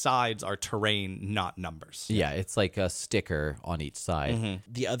 6 sides are terrain screen, not numbers. Yeah, it's like a sticker on each side.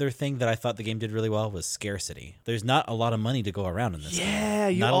 The other thing that I thought the game did really well was scarcity. There's not a lot of money to go around in this game. Yeah,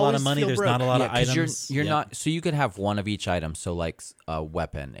 you Not a lot always of money. feel There's broke. not a lot of 'cause items. You're Yeah. not. So you could have one of each item. So like a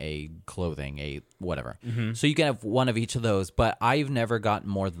weapon, a clothing, a whatever. So you can have one of each of those. But I've never gotten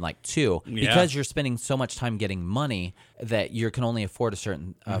more than like two because you're spending so much time getting money that you can only afford a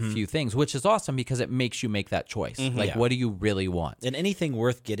certain few things, which is awesome because it makes you make that choice. Like, Yeah. what do you really want? And anything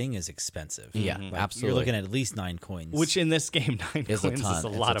worth getting is expensive. Yeah, Like, absolutely. You're looking at least 9 coins. Which in this game, 9 Is a coins ton. is a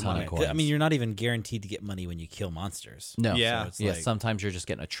It's lot a of ton of money. coins. I mean, you're not even guaranteed to get money when you kill monsters. No. Yeah. So it's Yeah, like- sometimes you're just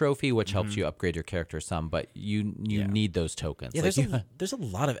getting a trophy, which helps you upgrade your character some, but you need those tokens. Yeah, Like, there's a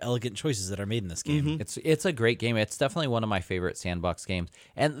lot of elegant choices that are made in this game. it's a great game. It's definitely one of my favorite sandbox games,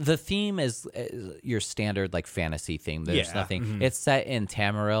 and the theme is your standard like fantasy theme. There's Yeah. nothing. It's set in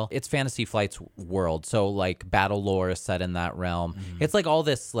Tamarill. It's Fantasy Flight's world, so like battle lore is set in that realm. It's like all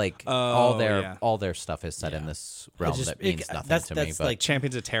this like all their stuff is set in this realm just- that means it- nothing that's- to me. that's But like-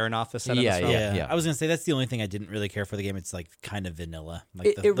 Champions of Terranoth is set in Yeah, this realm. yeah. Yeah. I was gonna say that's the only thing I didn't really care for the game. It's like kind of vanilla. Like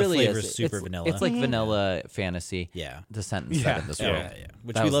it the really flavor is super it's, vanilla. It's like vanilla fantasy. Yeah. Descent is set Yeah. in this Yeah, world. yeah.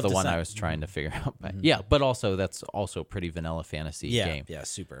 Which that we was love the one I Descent. was trying to figure out. But yeah, but also that's also pretty vanilla fantasy yeah, game. yeah,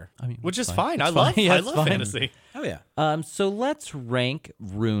 super. I mean, Which is it's fine. I It's love fine. Yeah, I it's love fine. fantasy. Oh yeah. So let's rank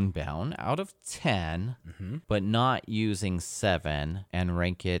Runebound out of 10, but not using 7, and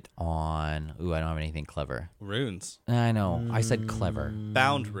rank it on. Ooh, I don't have anything clever. Runes. I know. I said clever.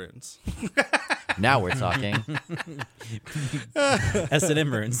 Bound runes. Now we're talking.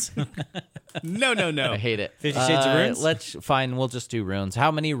 S&M runes. No, no, no. I hate it. 50 Shades of Runes? Let's fine. We'll just do runes.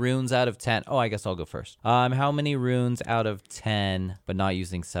 How many runes out of 10? Oh, I guess I'll go first. How many runes out of 10, but not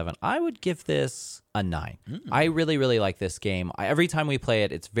using 7? I would give this a 9. I really, really like this game. Every time we play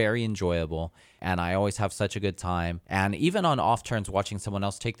it, it's very enjoyable, and I always have such a good time. And even on off turns, watching someone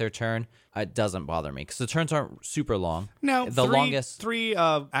else take their turn, it doesn't bother me because the turns aren't super long. No, the longest. three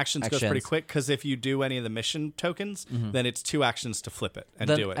actions goes pretty Actions. quick because if you do any of the mission tokens, then it's 2 actions to flip it and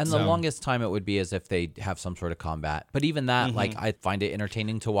do it. And so. the longest time it would be as if they have some sort of combat. But even that, like, I find it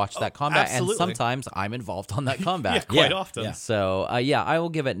entertaining to watch that combat. absolutely. And sometimes I'm involved on that yeah, combat. quite Yeah, often. yeah. So, I will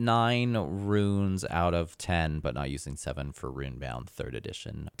give it 9 runes out of 10, but not using 7 for Runebound 3rd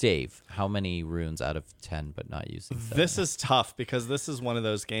edition. Dave, how many runes out of 10, but not using 7? This is tough because this is one of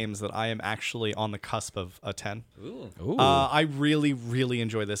those games that I am actually on the cusp of a 10. Ooh. I really, really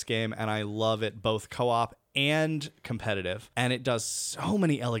enjoy this game, and I love it both co-op and competitive, and it does so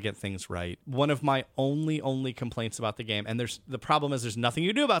many elegant things right. One of my only complaints about the game, and the problem is there's nothing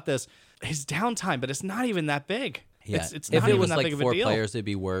you do about this, is downtime, but it's not even that big. Yeah. It's if not it even was that like big of a 4 deal. players, it'd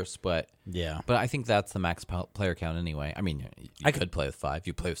be worse, but Yeah. I think that's the max player count anyway. I mean, you could play with 5.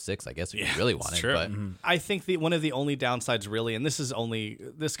 You play with 6, I guess, if you really wanted. True. But I think one of the only downsides really, and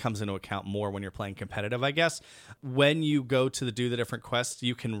this comes into account more when you're playing competitive, I guess, when you go to do the different quests,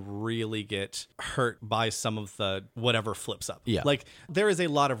 you can really get hurt by some of the whatever flips up. Yeah. Like there is a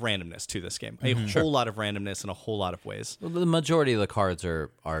lot of randomness to this game, a whole lot of randomness in a whole lot of ways. Well, the majority of the cards are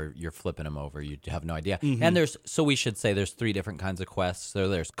you're flipping them over. You have no idea. And we should say there's 3 different kinds of quests. So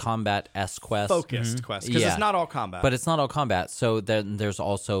there's combat S quests, Focused quests, because Yeah. it's not all combat, but it's not all combat. So then there's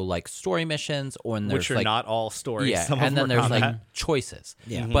also like story missions, or and there's which are like not all stories. yeah, Some of and them then are there's combat. like choices.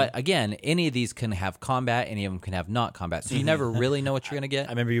 Yeah. But again, any of these can have combat. Any of them can have not combat. So you never really know what you're gonna get.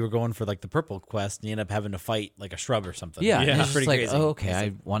 I remember you were going for like the purple quest and you end up having to fight like a shrub or something. Yeah, Yeah. and It's it's pretty just like, crazy. oh, okay,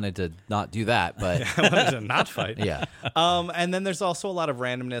 I wanted to not do that, but I wanted to not fight. yeah. And then there's also a lot of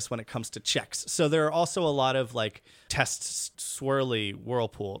randomness when it comes to checks. So there are also a lot of like test swirly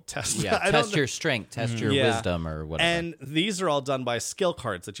whirlpool tests. Yeah, I don't test your strength, test your Yeah. wisdom, or whatever. And these are all done by skill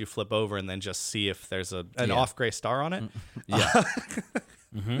cards that you flip over and then just see if there's an Yeah. off gray star on it. yeah,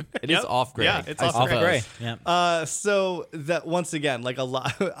 it is Yep. off gray. Yeah, it's I off Off suppose. gray. Yeah. So that once again, like a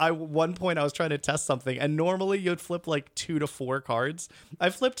lot. One point I was trying to test something, and normally you'd flip like 2 to 4 cards. I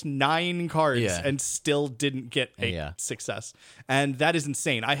flipped 9 cards Yeah. and still didn't get a Yeah. success, and that is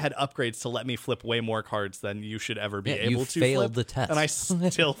insane. I had upgrades to let me flip way more cards than you should ever be Yeah, you able to. failed flip, the test. and I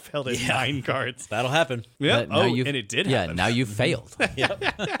still failed at 9 cards. That'll happen. Yeah. But now Oh, you've- and it did. Yeah, happen. now you failed.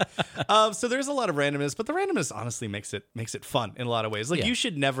 So there's a lot of randomness, but the randomness honestly makes it fun in a lot of ways. Like Yeah. you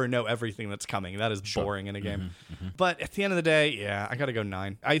should never know everything that's coming. That is boring in a game. But at the end of the day, yeah, I gotta go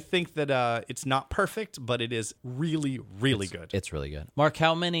 9. I think that it's not perfect, but it is really, really good. It's really good. Mark,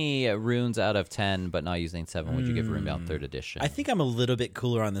 how many runes out of 10, but not using 7, would you give Runebound 3rd edition? I think I'm a little bit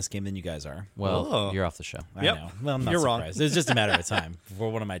cooler on this game than you guys are. well, Oh. you're off the show. I Yep. know. Well, I'm not You're wrong. surprised. It's just a matter of time before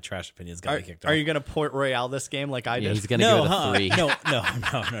one of my trash opinions got me kicked off. Are you gonna Port Royale this game like I Yeah, did? he's gonna no, give it a huh? 3.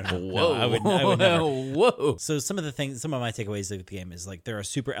 No. Whoa, No, I would never. whoa. So some of my takeaways of the game is like there are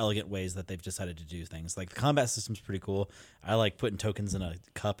super elegant ways that they've decided to do things. Like the combat system's pretty cool. I like putting tokens in a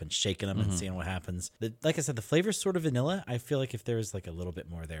cup and shaking them and seeing what happens. Like I said, the flavor's sort of vanilla. I feel like if there was like a little bit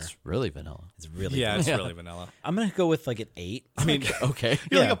more there, It's really vanilla. it's really Yeah, good. it's really vanilla. I'm gonna go with like an 8. I mean, Okay.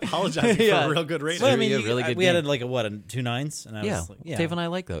 you're Yeah. like apologizing for Yeah. a real good rating. Well, I Sure, mean, yeah, really good we game. had like a 2 9s, and I Yeah. was like, Dave and I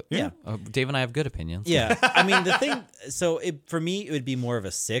like that. Yeah. Dave and I have good opinions. Yeah, I mean the thing. So for me, it would be more of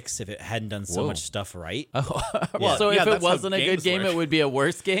a 6 if it hadn't done so Whoa. much stuff right. Well, so yeah, if it that's how wasn't a good games game, work. it would be a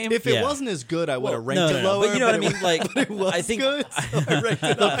worse game. If it Yeah. wasn't as good, I would have ranked No, it no, lower. but you know what I it mean. Like, it was I think good, so I ranked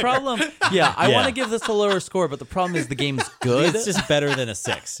it The problem, yeah, I Yeah. want to give this a lower score, but the problem is the game's good. it's just better than a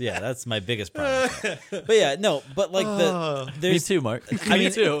 6. Yeah, that's my biggest problem. But yeah, no, but like Me there's too, Mark. I Me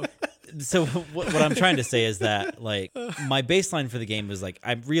mean, too. so what I'm trying to say is that like my baseline for the game was like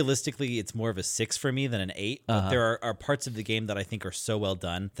realistically it's more of a 6 for me than an 8. But there are parts of the game that I think are so well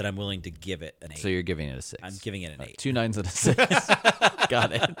done that I'm willing to give it an 8. So you're giving it a 6. I'm giving it an 8. 2 9s and a 6.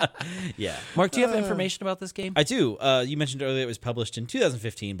 Got it. Yeah. Mark, do you have information about this game? I do. You mentioned earlier it was published in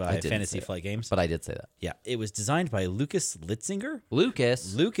 2015 by didn't Fantasy say that. Flight Games. But I did say that. Yeah, it was designed by Lucas Litzinger.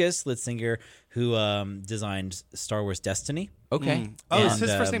 Lucas. Lucas Litzinger, who designed Star Wars Destiny. Okay. Oh, is And,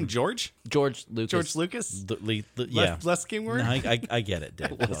 his first name George? George Lucas. George Lucas? Yeah, Less game word? No, I get it, Dave.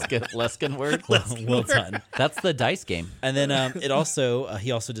 Leskin word. Well done. That's the dice game. And then it also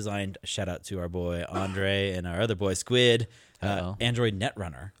he also designed, shout out to our boy Andre and our other boy Squid, Uh-oh. Android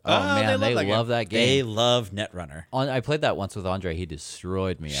Netrunner. Oh, man, they they love that love that They game. love Netrunner. I played that once with Andre. He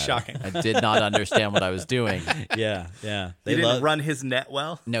destroyed me. at it. Shocking. I did not understand what I was doing. Yeah. He They didn't love run his net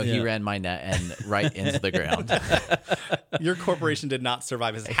well. No, he Yeah. ran my net and right into the ground. Your corporation did not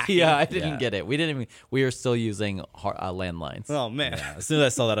survive his hacking. Yeah, I didn't Yeah. get it. We didn't even. We were still using landlines. Oh, man. As soon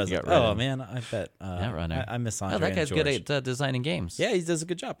as I saw that, I was like, Got rid of "Oh him. man, I bet Netrunner. I miss Oh, Andre." that and guy's George. good at designing games. Yeah, he does a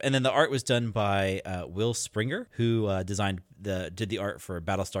good job. And then the art was done by Will Springer, who did the art for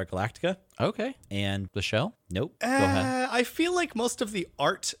Battlestar Galactica. Okay. And The show. nope, I feel like most of the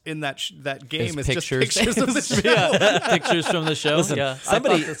art in that game is just pictures. pictures of the show. Yeah, pictures from the show. Yeah, I thought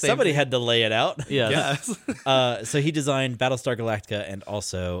the same somebody thing. had to lay it out. Yeah. Yes. So he designed Battlestar Galactica and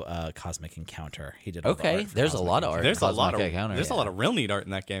also Cosmic Encounter. He did all the Okay. art for There's a Cosmic lot of art. Encounter. There's a lot of Cosmic Encounter. there's a lot of real neat art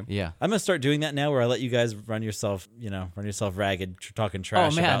in that game. Yeah. I'm gonna start doing that now, where I let you guys run yourself ragged, talking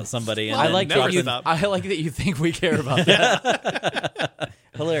trash man. about somebody. And I then like never that you. stop. I like that you think we care about that.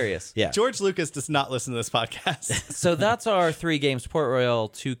 Hilarious. Yeah. George Lucas does not listen to this podcast. So that's our 3 games: Port Royal,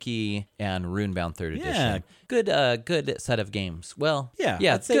 Tukey, and Runebound Third Yeah. Edition. Good set of games. Well, Yeah,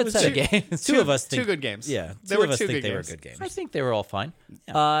 yeah, I'd say it good was set of games. Two of us think two good games. Yeah, There two were of us two think good they were games. good games. I think they were all fine.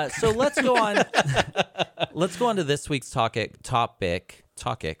 So let's go on. Let's go on to this week's topic. Talkic.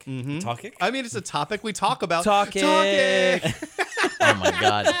 I mean, it's a topic we talk about. Topic. Topic. Oh my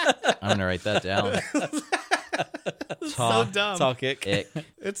god, I'm gonna write that down. So dumb. Talkic.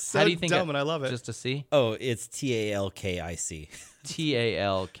 It's so How do you think dumb, and I love it. Just to see. Oh, it's TALKIC.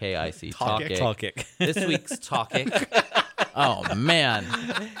 TALKIC. Talkic. Talkic. This week's Talkic. Oh man.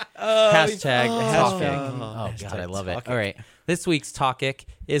 Hashtag Talkic. Oh god, I love it. Talkic. All right. This week's Talkic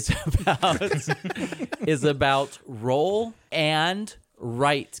is about roll and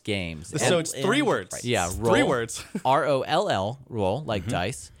write games. So it's 3 and- words. Yeah, It's roll. 3 words. ROLL, roll, like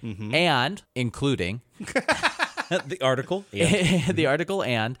dice, and including The article. Yeah. the article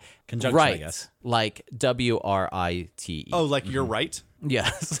and Conjunction, I write, guess. like WRITE. Oh, like you're right.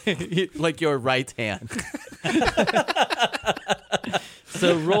 Yes, like your right hand.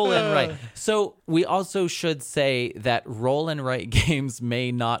 So roll and write. So we also should say that roll and write games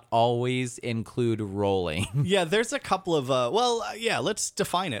may not always include rolling. Yeah, there's a couple of let's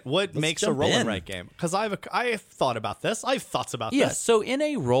define it. What makes a jump roll and in. write game? Because I've thought about this. I've thoughts about Yeah, this. so in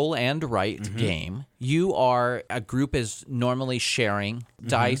a roll and write game, a group is normally sharing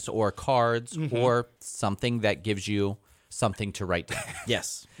dice or cards or something that gives you something to write down.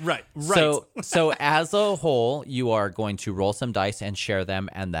 Yes. Right. So as a whole, you are going to roll some dice and share them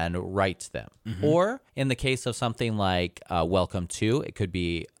and then write them. Or in the case of something like Welcome To, it could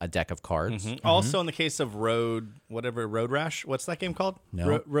be a deck of cards. Also, in the case of Road Rash, what's that game called?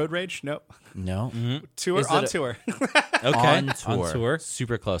 No. Road Rage? No. No. Tour Is it on a- tour. Okay. On tour.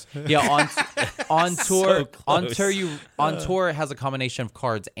 Super close. Yeah, on tour. On close. tour, on tour it has a combination of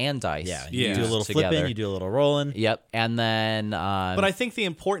cards and dice. Yeah. You Yeah. do a little Together. flipping. You do a little rolling. Yep. And then But I think the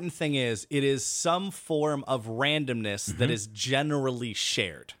important thing is it is some form of randomness that is generally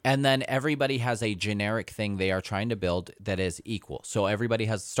shared. and then everybody has a generic thing they are trying to build that is equal. So everybody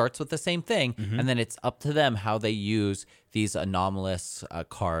starts with the same thing, and then it's up to them how they use these anomalous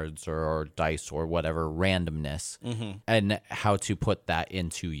cards or dice or whatever randomness, and how to put that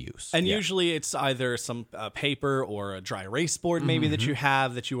into use. And usually it's either some paper or a dry erase board maybe that you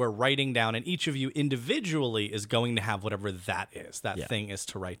have that you are writing down, and each of you individually is going to have whatever that is, that thing is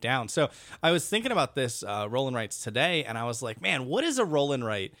to write down. So I was thinking about this roll and writes today, and I was like, man, what is a roll and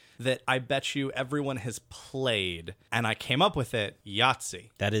write that I bet you everyone has played? And I came up with it, Yahtzee.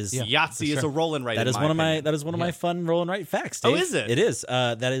 That is Yahtzee is a roll and write. That is one of my fun roll and write facts. Dave. Oh, is it? It is.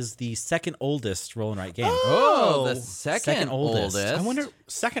 That is the second oldest roll and write game. Oh, the second second oldest. oldest. I wonder,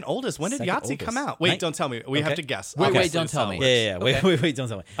 second oldest, when did Second Yahtzee come oldest. out? Wait, don't tell me. We have to guess. Wait, I'll wait, guess don't this tell how me. it Yeah, works. Wait, don't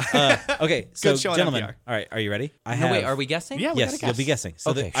tell me. Okay, so Good show on gentlemen, NPR. all right, are you ready? No, wait, are we guessing? Yeah, we Yes, gotta you'll be guess. guessing.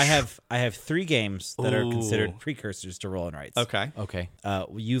 So Okay. I have 3 games that are Ooh. considered precursors to roll and writes. Okay. Okay.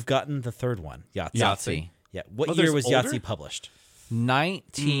 You've gotten the third one, Yahtzee. Yahtzee. Yeah. What Oh, year there's was older? Yahtzee published?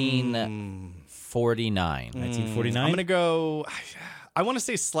 1949. 1949. I'm gonna go. I want to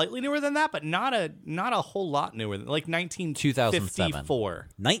say slightly newer than that, but not a whole lot newer than like 1954.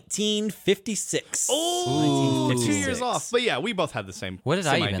 1956. Oh, 2 1956. years off. But yeah, we both had the same. What did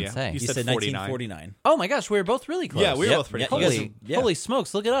I same even idea. say? You You said said 49. 1949. Oh my gosh, we were both really close. Yeah, we were Yep. both pretty Yeah, you close. guys- Holy, holy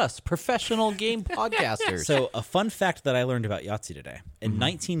smokes, look at us, professional game podcasters. So a fun fact that I learned about Yahtzee today. In Mm-hmm.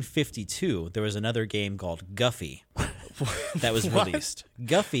 1952, there was another game called Guffy that was released.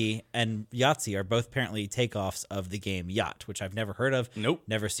 Guffy and Yahtzee are both apparently takeoffs of the game Yacht, which I've never heard of. Nope.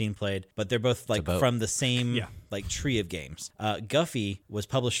 Never seen played, but they're both like boat. from the same Yeah. like tree of games. Guffy was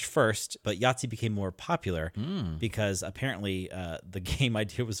published first, but Yahtzee became more popular because apparently the game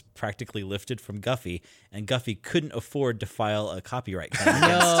idea was practically lifted from Guffy, and Guffy couldn't afford to file a copyright claim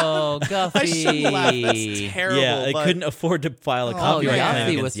against no, Guffy. I shouldn't laugh. That's terrible. yeah, they but couldn't afford to file a Oh, copyright claim Yahtzee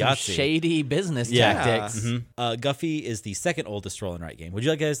against with some Yahtzee. shady business Yeah. tactics. Mm-hmm. Guffy is the second oldest roll and write game. Would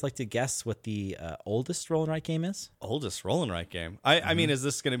you guys like to guess what the oldest roll and write game is? Oldest roll and write game. I mean, is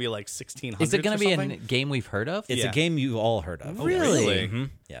this going to be like 1600s? Is it going or to be something? a game we've heard of? It's Yeah. a game you've all heard of. Really?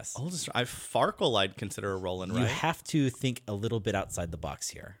 Yes. Oldest. Farkle, I'd consider a roll and You write. have to think a little bit outside the box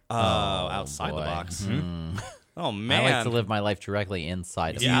here. Outside the boy. box. Oh I man. like to live my life directly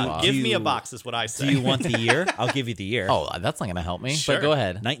inside of the Yeah, box. give me a you- box is what I say. Do you want the year? I'll give you the year. Oh, that's not going to help me. Sure. But go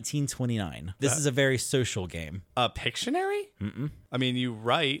ahead. 1929. This is a very social game. a Pictionary? I mean, you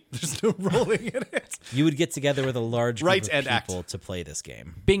write. There's no rolling in it. You would get together with a large group Write of and act. people to play this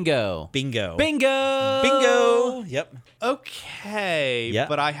game. Bingo. Bingo. Bingo. Bingo. Yep. Okay, Yeah.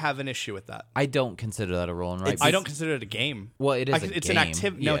 but I have an issue with that. I don't consider that a roll and write. I don't consider it a game. Well, it is a It's game. an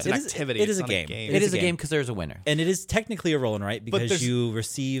activity. No, Yeah. it's an It is- activity. it is It's a not game. It It's is a a game game. because there's a winner. And it is technically a roll and write because there's- you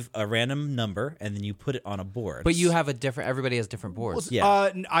receive a random number and then you put it on a board. But you have a different. Everybody has different boards. Yeah.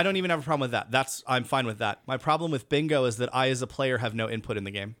 I don't even have a problem with that. I'm fine with that. My problem with bingo is that I, as a player, have no input in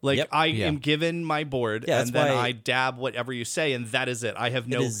the game. Like Yep. I Yeah. am given my board, Yeah, and that's then why- I dab whatever you say, and that is it. I have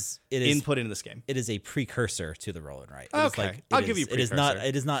no it is- input in this game. it is a precursor to the roll and write. It is Okay. like, I'll it give is- you It is not. precursor.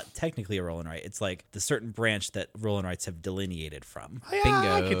 It is not technically a roll and write. It's like the certain branch that roll and writes have delineated from.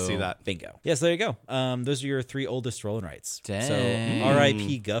 Yeah, I could see Bingo. that. Bingo. Yes, there you go. Those are your 3 oldest roll and writes. Dang. So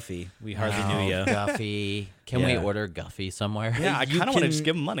R.I.P. Guffy. We hardly knew you. Guffy. Can we Yeah. order Guffy somewhere? Yeah, I You kind of want to can- just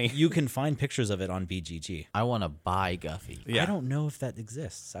give him money. You can find pictures of it on BGG. I want to buy Guffy. Yeah. I don't know if that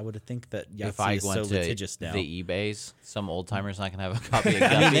exists. I would think that If I Yahtzee is so went to litigious now. the eBays, some old timer's not gonna have a copy of I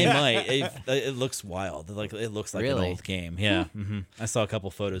mean, Guffy. they might. It looks wild. Like it looks like Really? an old game. Yeah. I saw a couple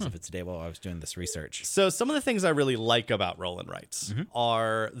photos of it today while I was doing this research. So some of the things I really like about roll and writes Mm-hmm.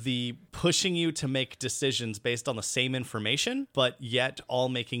 are the pushing you to make decisions based on the same information, but yet all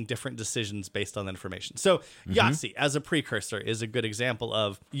making different decisions based on the information. So Mm-hmm. Yahtzee, as a precursor, is a good example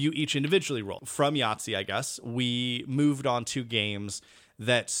of you each individually roll. From Yahtzee, I guess, we moved on to games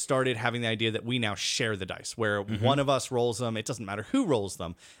that started having the idea that we now share the dice, where Mm-hmm. one of us rolls them, it doesn't matter who rolls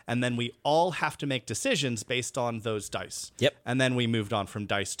them, and then we all have to make decisions based on those dice. Yep. And then we moved on from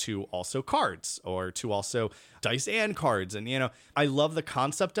dice to also cards, or to also dice and cards. And, I love the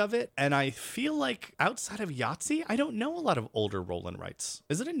concept of it. And I feel like outside of Yahtzee, I don't know a lot of older roll and writes.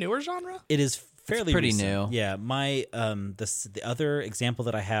 Is it a newer genre? It is fairly pretty recent. new. Yeah, my the other example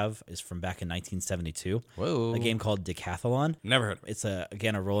that I have is from back in 1972. Whoa. A game called Decathlon. Never heard of it. It's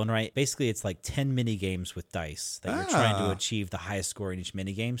again a roll and write. Basically, it's like 10 mini games with dice that you're trying to achieve the highest score in each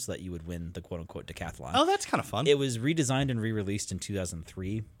mini game so that you would win the quote unquote decathlon. Oh, that's kind of fun. It was redesigned and re-released in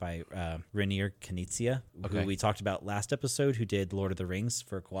 2003 by Rainier Knizia, who Okay. we talked about last episode, who did Lord of the Rings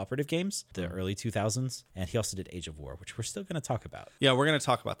for cooperative games, the early 2000s, and he also did Age of War, which we're still going to talk about. Yeah, we're going to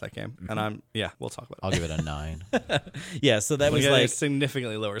talk about that game. And we'll talk about it. I'll give it a 9. Yeah, so that was We got a like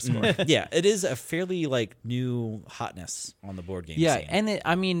significantly lower score. yeah, it is a fairly like new hotness on the board game Yeah, scene. and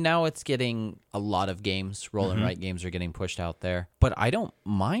I mean, now it's getting a lot of games. Roll and write games are getting pushed out there, but I don't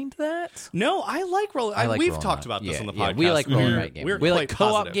mind that. No, I like roll. I like We've roll and talked write. about this Yeah, on the yeah, podcast. we like roll and We're- write games. We're We like quite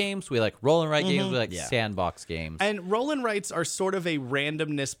co-op positive. games. We like roll and write games. We like Yeah. sandbox games. And roll and writes are sort of a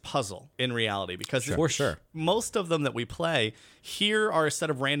randomness puzzle in reality because For sure. most of them that we play here are a set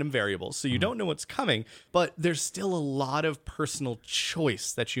of random variables. So you don't know what's coming, but there's still a lot of personal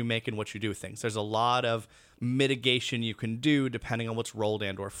choice that you make in what you do with things. There's a lot of mitigation you can do depending on what's rolled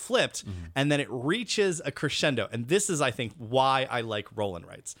and or flipped, and then it reaches a crescendo. And this is, I think, why I like roll and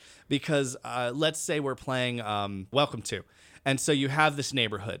writes, because let's say we're playing Welcome To. And so you have this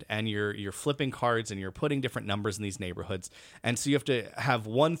neighborhood, and you're flipping cards, and you're putting different numbers in these neighborhoods. And so you have to have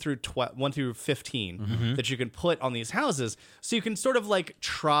 1 through 15 that you can put on these houses. So you can sort of like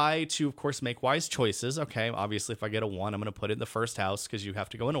try to, of course, make wise choices. Okay, obviously, if I get a 1, I'm going to put it in the first house because you have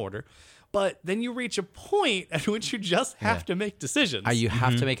to go in order. But then you reach a point at which you just have to make decisions. You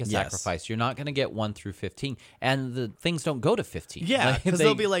have to make a Yes. sacrifice. You're not going to get 1 through 15, and the things don't go to 15. Yeah, Like, because they-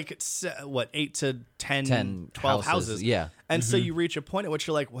 there'll be like, 8 to 10 12 houses. Yeah. And so you reach a point at which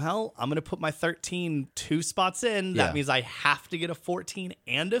you're like, well, I'm going to put my 13 2 spots in. Yeah. That means I have to get a 14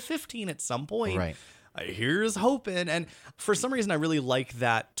 and a 15 at some point. Right. Here's hoping. And for some reason, I really like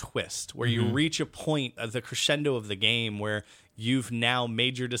that twist where you reach a point of the crescendo of the game where you've now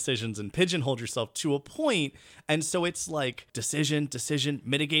made your decisions and pigeonholed yourself to a point. And so it's like decision,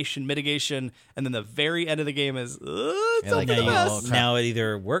 mitigation, and then the very end of the game is it's Yeah, like, up to the now best. Now it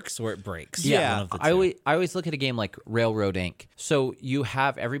either works or it breaks. Yeah. One of the two. I always look at a game like Railroad Inc. So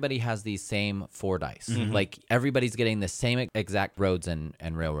everybody has these same 4 dice. Like everybody's getting the same exact roads and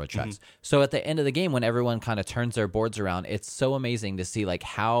railroad tracks. So at the end of the game, when everyone kind of turns their boards around, it's so amazing to see like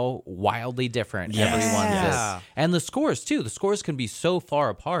how wildly different everyone Yeah. is. And the scores too. The scores can be so far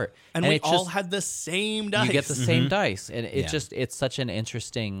apart. And we it's all just, had the same dice. you get the same dice. And it Yeah. it's such an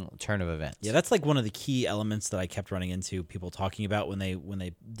interesting turn of events. Yeah, that's like one of the key elements that I kept running into people talking about when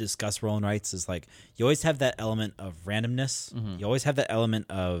they discuss roll and writes is like you always have that element of randomness. You always have that element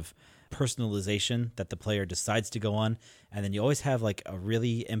of personalization that the player decides to go on, and then you always have like a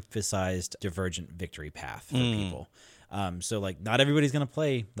really emphasized divergent victory path for people. So like not everybody's gonna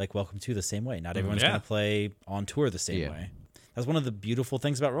play like Welcome To the same way. Not everyone's Yeah. gonna play On Tour the same Yeah. way. That's one of the beautiful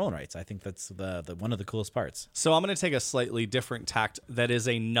things about roll and writes. I think that's the one of the coolest parts. So I'm going to take a slightly different tact. That is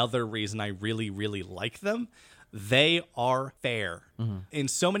another reason I really, really like them. They are fair. In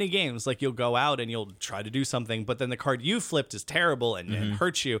so many games, like you'll go out and you'll try to do something, but then the card you flipped is terrible and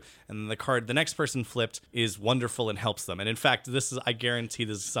hurts you, and the card the next person flipped is wonderful and helps them. And in fact, I guarantee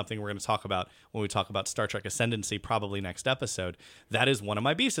this is something we're going to talk about when we talk about Star Trek Ascendancy, probably next episode. That is one of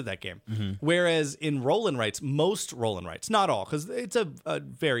my beefs at that game. Whereas in roll and writes, most roll and writes, not all, because it's a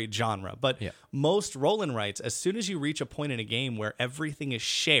varied genre, but most roll and writes, as soon as you reach a point in a game where everything is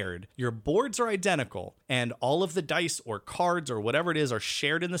shared, your boards are identical, and all of the dice or cards or whatever it is are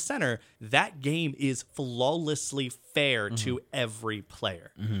shared in the center, that game is flawlessly fair to every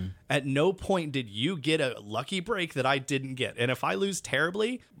player. At no point did you get a lucky break that I didn't get. And if I lose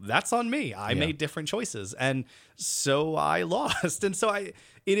terribly, that's on me. I made different choices. And so I lost. And so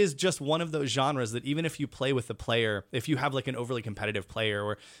it is just one of those genres that even if you play with the player, if you have like an overly competitive player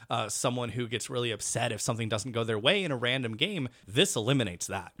or someone who gets really upset if something doesn't go their way in a random game, this eliminates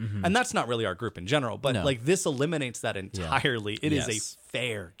that. And that's not really our group in general, but like this eliminates that entirely. It is a Yes.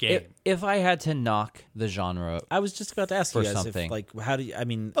 fair game. If I had to knock the genre, I was just about to ask For you guys something. if, like, how do you, I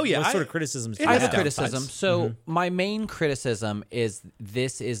mean, Oh, yeah, what sort I- of criticisms do it you I has have a have? criticism. So my main criticism is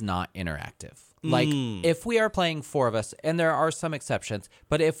this is not interactive. Like if we are playing 4 of us, and there are some exceptions,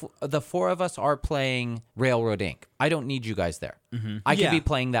 but if the 4 of us are playing Railroad Inc., I don't need you guys there. I Yeah. could be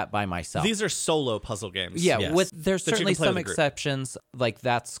playing that by myself. These are solo puzzle games. Yeah, Yes. there's That you certainly can play some with a group. exceptions. Like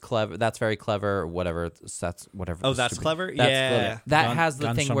that's clever. That's very clever. Or whatever. That's whatever. Oh, that's stupid- clever? That's Yeah. clever. That Ganz- has the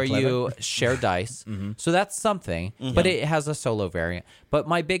ganz thing schön where clever. you share dice. So that's something. But it has a solo variant. But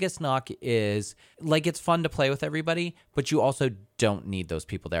my biggest knock is like it's fun to play with everybody, but you also don't need those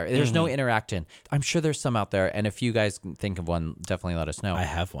people there. There's no interaction. I'm sure there's some out there, and if you guys can think of one, definitely let us know. I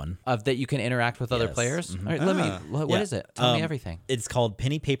have one. Of that you can interact with other Yes. players. All right, let me. What Yeah. is it? Tell me everything. It's called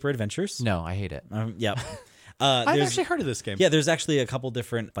Penny Paper Adventures. No, I hate it. Yeah. I've there's- actually heard of this game. Yeah, there's actually a couple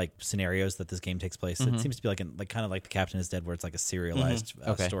different like scenarios that this game takes place. Mm-hmm. It seems to be like kind of like The Captain is Dead, where it's like a serialized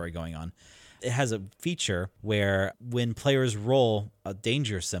Okay. story going on. It has a feature where when players roll a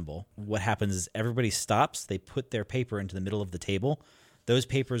danger symbol, what happens is everybody stops. They put their paper into the middle of the table Those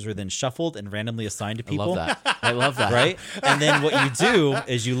papers are then shuffled and randomly assigned to I people. love that. I love that. Right? And then what you do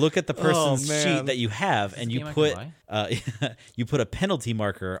is you look at the person's man. sheet that you have and you game I put can you put a penalty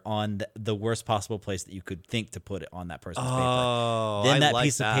marker on the worst possible place that you could think to put it on that person's Oh, paper. Then I that like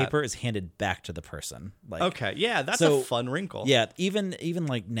piece that. of paper is handed back to the person. Like Okay, yeah, that's So- a fun wrinkle. yeah, even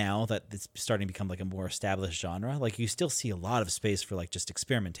like now that it's starting to become like a more established genre, like you still see a lot of space for like just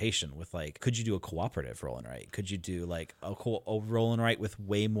experimentation with like, could you do a cooperative roll and write? Could you do like a roll and write with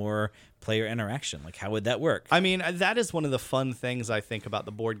way more player interaction? Like, how would that work? I mean, that is one of the fun things I think about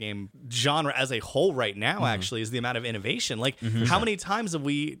the board game genre as a whole right now, actually, is the amount of innovation. Like, how many times have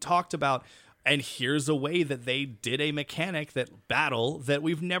we talked about, and here's a way that they did a mechanic that battle that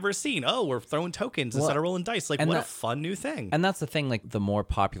we've never seen. Oh, we're throwing tokens instead of rolling dice. Like, and what a that- fun new thing. And that's the thing, like the more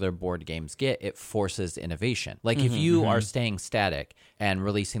popular board games get, it forces innovation. Like if you are staying static and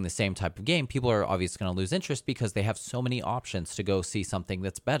releasing the same type of game, people are obviously going to lose interest because they have so many options to go see something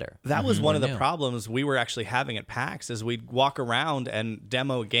that's better. That was one of the new. problems we were actually having at PAX is we'd walk around and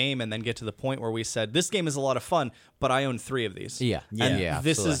demo a game and then get to the point where we said, this game is a lot of fun, but I own 3 of these. Yeah. And Yeah,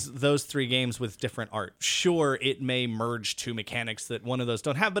 this absolutely. is those 3 games with different art. Sure, it may merge 2 mechanics that one of those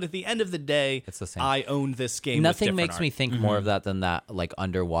don't have, but at the end of the day, It's the same. I own this game. Nothing with makes different me art. think more of that than that like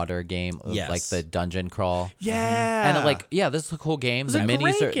underwater game, of, Yes. like the dungeon crawl. Yeah. And like, yeah, this is a cool game. The a minis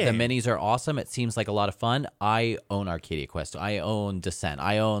great are the game. minis are awesome. It seems like a lot of fun. I own Arcadia Quest. I own Descent.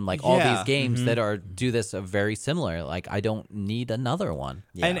 I own like all Yeah. these games that are do this very similar. Like I don't need another one.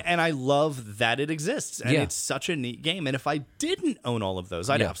 Yeah. And I love that it exists, and Yeah. it's such a neat game. And if I didn't own all of those,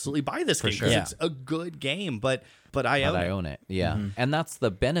 I'd Yeah. absolutely buy this game sure. because Yeah. it's a good game. But I But own I it. own it. Yeah. And that's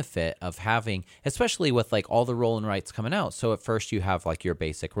the benefit of having, especially with like all the roll and writes coming out. So at first you have like your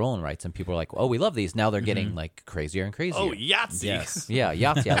basic roll and writes and people are like, oh, we love these. Now they're getting like crazier and crazier. Oh, Yahtzee! Yes. Yeah.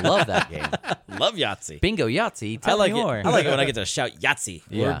 Yahtzee. I love that game. Love Yahtzee. Bingo Yahtzee. I Tell like me it. more. I like it when I get to shout Yahtzee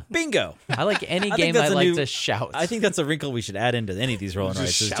Yeah. or bingo. I like any I think game that's I a like new- to shout. I think that's a wrinkle we should add into any of these roll and Just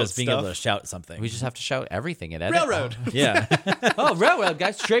writes is shout just being able stuff. to shout something. we just have to shout everything at edit. Railroad. yeah. Oh, railroad,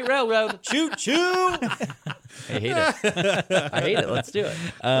 guys. Straight railroad. Choo choo. I hate it. I hate it. Let's do it.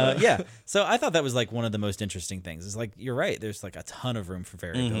 Yeah. So I thought that was like one of the most interesting things. Is like you're right. There's like a ton of room for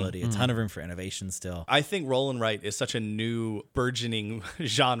variability, a ton of room for innovation still. I think roll and write is such a new burgeoning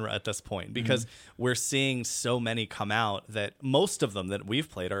genre at this point because we're seeing so many come out that most of them that we've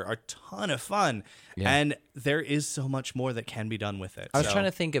played are a ton of fun. Yeah. And there is so much more that can be done with it. I was So trying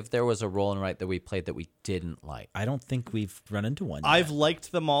to think if there was a roll and write that we played that we didn't like. I don't think we've run into one. Yet. I've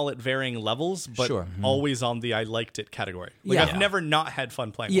liked them all at varying levels, but Sure. always on the I liked it category. Like Yeah. I've never not had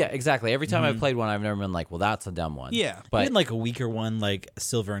fun playing. Yeah, one. exactly. Every time I've played one, I've never been like, well, that's a dumb one. Yeah. But even like a weaker one, like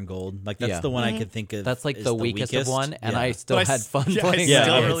silver and gold. Like that's Yeah. the one I could think of. that's like is the weakest of one, and Yeah. I still But I had s- fun yeah, I playing still it.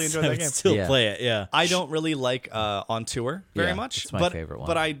 yeah, really it's- enjoyed that I would game. still Yeah. play it. Yeah. I don't really like On Tour very Yeah, much. it's my but, favorite one.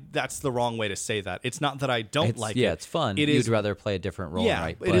 But that's the wrong way to say that. It's not that I don't It's, like yeah, it. it's fun. It You'd is rather play a different roll and yeah,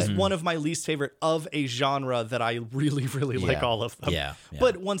 write. it is but- one of my least favorite of a genre that I really, really like Yeah. all of them. Yeah, yeah.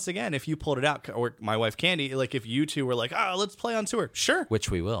 But once again, if you pulled it out, or my wife Candy, like if you two were like, let's play On Tour, sure, which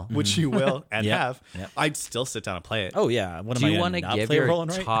we will. which you will and Yep, have, yep. I'd still sit down and play it. Oh yeah. What am Do I you want want to give play a your roll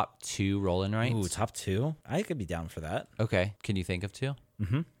and write? top 2 roll and writes? Ooh, top 2. I could be down for that. Okay. Can you think of 2?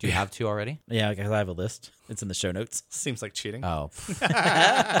 Mm-hmm. Do you have 2 already? Yeah, because I have a list. It's in the show notes. Seems like cheating. Oh. All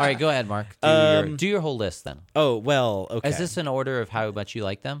right, go ahead, Mark. Do your whole list then. Oh well. Okay. Is this an order of how much you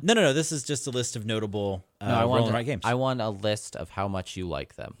like them? No. This is just a list of notable I roll want and write games. I want a list of how much you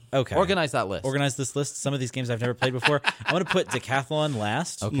like them. Okay. Organize that list. Organize this list. Some of these games I've never played before. I want to put Decathlon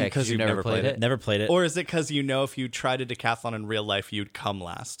last. Okay, because you've never played it. Never played it. Or is it because you know if you tried a decathlon in real life, you'd come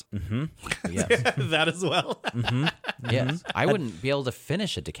last? Yes. That as well. Yes. I wouldn't be able to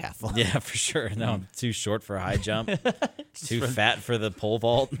finish a decathlon. yeah, for sure. No, I'm too short for a high jump. Too fat for the pole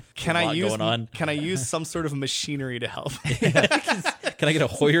vault. Can A I lot use going on? Can I use some sort of machinery to help? Can I get a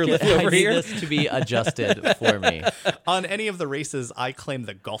Hoyer lift I over need here? this to be adjusted for me. On any of the races, I claim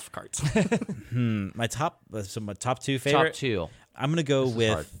the golf carts. My top 2 favorite. Top 2. I'm gonna go with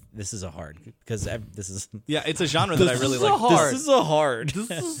hard. this is a hard because this is Yeah, it's a genre that I really is a like. hard. This is a hard. This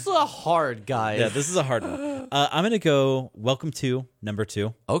is a hard, guys. Yeah, this is a hard one. I'm gonna go Welcome to number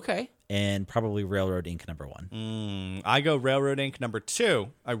 2 Okay. and probably Railroad Inc. number 1. I go Railroad Inc. number 2.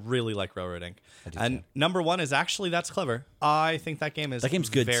 I really like Railroad Inc. And number 1 is actually That's Clever. I think that game is game's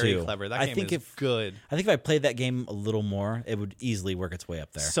good very too. clever. That I game think is good. I think if I played that game a little more, it would easily work its way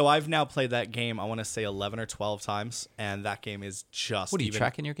up there. So I've now played that game, I want to say 11 or 12 times, and that game is just What are you even-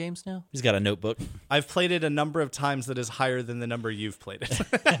 tracking your games now? He's got a notebook. I've played it a number of times that is higher than the number you've played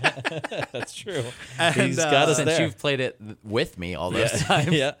it. That's true. And, He's got us Since there. you've played it with me all those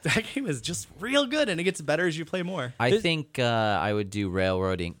times. yeah. That game is just real good, and it gets better as you play more. I think I would do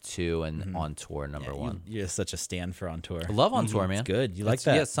Railroad Inc. 2 and On Tour number 1. You're such a stand for On Tour. I love On Tour, man. It's good. You like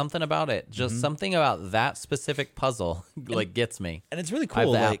that. Yeah, something about it. Just something about that specific puzzle like gets me. And it's really I have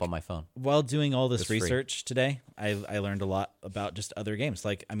cool. the Like, app on my phone. while doing all this It's free. research today, I learned a lot about just other games.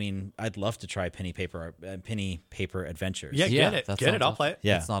 Like, I mean, I'd love to try Penny Paper Adventures. Yeah, get that it. sounds I'll play it.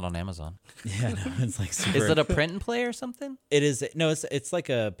 Yeah. It's not on Amazon. Yeah, no, it's like super. Is it a print and play or something? It is. No, it's like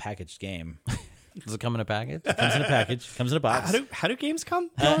a packaged game. Does it come in a package? Comes in a package. Comes in a box. How do games come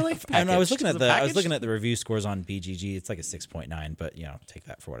normally? And I was looking at Is it the packaged? review scores on BGG. It's like a 6.9, but take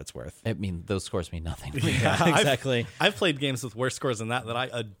that for what it's worth. I mean, those scores mean nothing. to me. Yeah, exactly. I've played games with worse scores than that I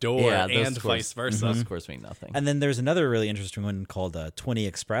adore, Yeah, those and scores- vice versa. Those scores mean nothing. And then there's another really interesting one called 20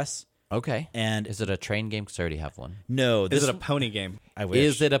 Express. Okay. And Is it a train game? Because I already have one. no, this Is it a pony game? I wish.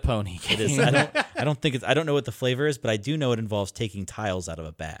 Is it a pony game? It is. I don't think it's. I don't know what the flavor is, but I do know it involves taking tiles out of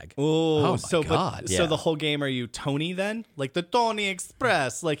a bag. Oh, my so God. so Yeah. the whole game, are you Tony then? Like the Tony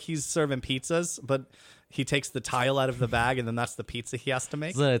Express, like he's serving pizzas, but he takes the tile out of the bag, and then that's the pizza he has to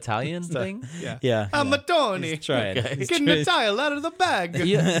make. Is it an Italian thing? Yeah, Yeah, I'm a Tony. He's trying. He's Getting trying. the tile out of the bag.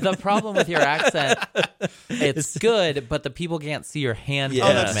 The problem with your accent, it's good, but the people can't see your hand. Yeah,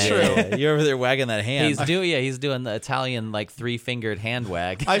 Oh, that's movement. true. Yeah, you're over there wagging that hand. He's doing the Italian like 3-fingered hand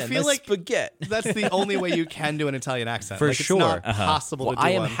wag. I And feel the like spaghetti. that's the only way you can do an Italian accent. For Like, sure. It's not possible Well, to do I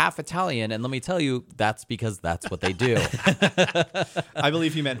am one. half Italian, and let me tell you, that's because that's what they do. I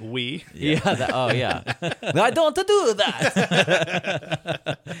believe you meant we. Oh yeah. I don't do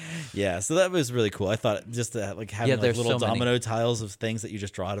that. Yeah, so that was really cool. I thought just like having Yeah, like there's little so many. domino tiles of things that you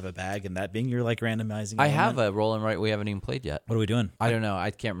just draw out of a bag, and that being your like randomizing. I have element. a roll and write we haven't even played yet. What are we doing? I don't know.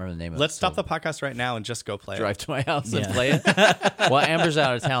 I can't remember the name of it. Let's stop so the podcast right now and just go play drive to my house and Yeah. play it. Well, Amber's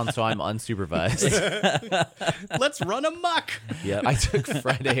out of town, so I'm unsupervised. it. Let's run amok. Yeah, I took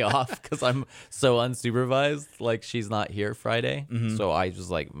Friday off because I'm so unsupervised. Like she's not here Friday, so I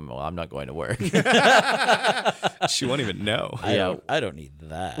was like, well, I'm not going to work. She won't even know. I don't need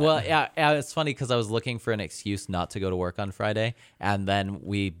that. Well, yeah, it's funny because I was looking for an excuse not to go to work on Friday, and then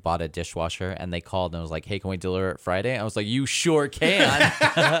we bought a dishwasher, and they called and I was like, "Hey, can we deliver it Friday?" I was like, "You sure can."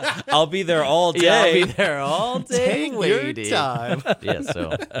 I'll be there all day. Yeah, I'll be there all day Take waiting. your time. Yeah,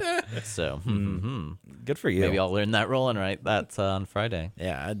 so Good for you. maybe I'll learn that roll and write that on Friday.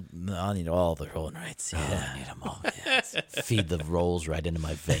 Yeah, I'll need all the rolling rights. Yeah, Need 'em all. Yes. Feed the rolls right into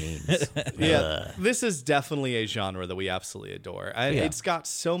my veins. Yeah, this is definitely a genre that we absolutely adore. Yeah. It's got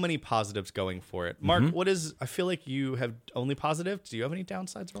so many positives going for it. Mark, what is? I feel like you have only positive. Do you have any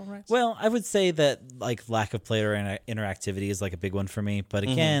downsides, Roll Rights? Well, I would say that like lack of player interactivity is like a big one for me. But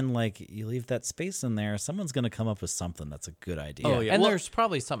again, like you leave that space in there, someone's gonna come up with something that's a good idea. Oh, yeah. And Well- there's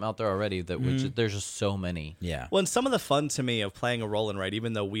probably something out there already that there's just so many. Yeah. Well, and some of the fun to me of playing a roll and write,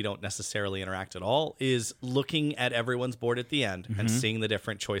 even though we don't necessarily interact at all, is looking at everyone's board at the end and seeing the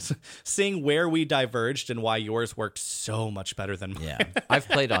different choices, seeing where we diverged and why yours worked so much better than mine. Yeah. I've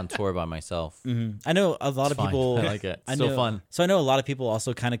played on tour by myself. I know a lot of fine. people. I like it. I So know, fun. So I know a lot of people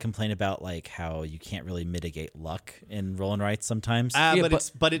also kind of complain about like how you can't really mitigate luck in roll and writes sometimes. Yeah, but it's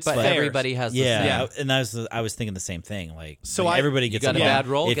but fair. everybody has the yeah, same. and I was thinking the same thing. Like, So like, I- everybody You gets got a bad bad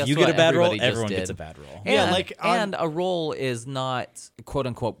roll? If Guess you get what? a bad roll, Everybody just everyone did. gets a bad roll. Yeah, And, like on- and a roll is not quote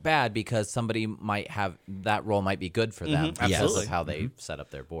unquote bad because somebody might have that roll might be good for them because absolutely. of how they set up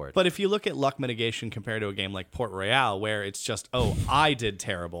their board. But if you look at luck mitigation compared to a game like Port Royale, where it's just, oh, I did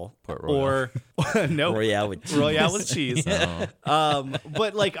terrible, Port Royale. or no, Royale with cheese. Royale with cheese.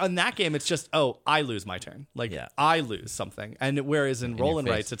 But like on that game, it's just, oh, I lose my turn. Like Yeah. I lose something. And whereas in roll and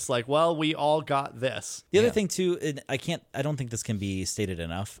face. writes, it's like, well, we all got this. The other thing too, and I don't think this can be stated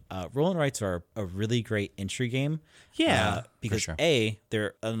enough. Roll and writes are a really great entry game. Yeah, because sure.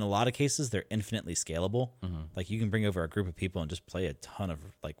 they're in a lot of cases they're infinitely scalable. Like you can bring over a group of people and just play a ton of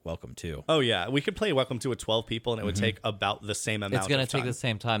like Welcome To. Oh yeah, we could play Welcome to a 12 people, and it would take about the same amount. it's going to of take time. the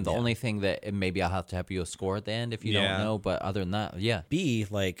same time. The only thing that maybe I'll have to have you a score at the end if you Yeah. don't know. But other than that, yeah. B,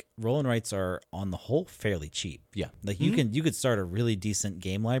 like roll and writes are on the whole fairly cheap. Yeah. Like you could start a really decent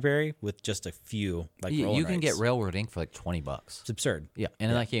game library with just a few like roll You and can get writes. Railroad Inc. for like $20. It's absurd. Yeah,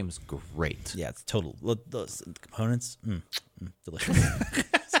 and that game's great. Yeah, it's total. Those components, delicious.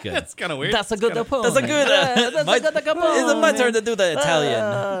 It's good. It's kind of weird. That's a good opponent. That's a good. That's my, a good component. It's my turn to do the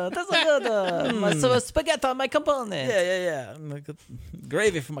Italian. That's a good. So spaghetti on my component. Yeah.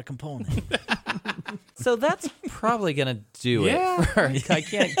 Gravy for my component. So that's probably gonna do Yeah. it. For, I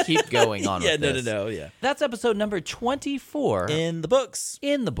can't keep going on. Yeah, with this. no. Yeah. That's episode number 24 In the books.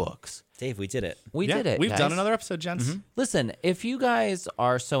 in the books. Dave, we did it. We did it. We've guys. done another episode, gents. Listen, if you guys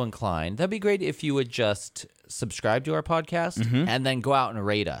are so inclined, that'd be great if you would just subscribe to our podcast and then go out and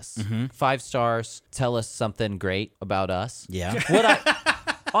rate us. 5 stars. Tell us something great about us. Yeah.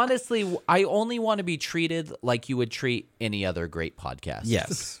 Honestly, I only want to be treated like you would treat any other great podcast.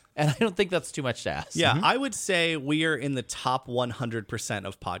 Yes. And I don't think that's too much to ask. Yeah, I would say we are in the top 100%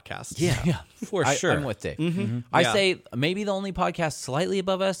 of podcasts. Yeah. For sure. I'm with Dave. I Yeah. say maybe the only podcast slightly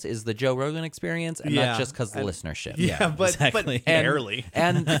above us is the Joe Rogan Experience, and Yeah. not just because of the listenership. Yeah, but exactly. And- barely.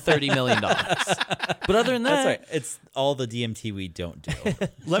 And $30 million. But other than that, That's right. It's all the DMT we don't do.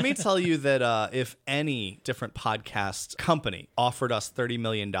 Let me tell you that if any different podcast company offered us $30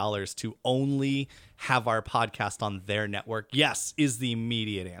 million to only have our podcast on their network, yes, is the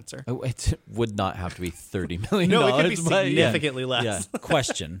immediate answer. oh, it would not have to be $30 million. No, it could be but yeah. significantly less. Yeah.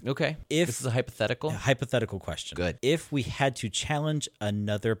 Question. Okay. If- this is a hypothetical. Hypothetical question. Good. If we had to challenge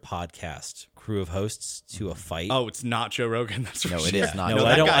another podcast crew of hosts to a fight. Oh, it's not Joe Rogan. That's for No, sure. it is not. no, No, I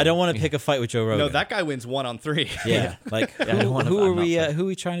that don't. guy- I don't want to pick a fight with Joe Rogan. No, that guy wins 1 on 3. Yeah. Like I don't wanna- who I'm are not we? fighting. Who are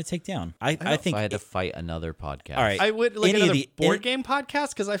we trying to take down? I If think. I had to fight another podcast. all right. I would like Any of another the- board game podcast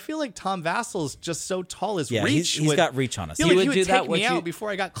because I feel like Tom Vassel's just so tall. His Yeah, reach. he's got reach on us. Yeah, He like, would he would do take that, what me you- out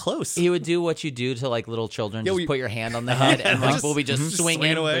before I got close. He would do what you do to like little children. Yeah, Just we- put your hand on the head and like Just- we'll be just swinging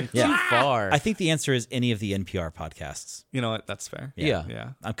swinging away. too far. I think the answer is any of the NPR podcasts. You know what? That's fair. Yeah. Yeah.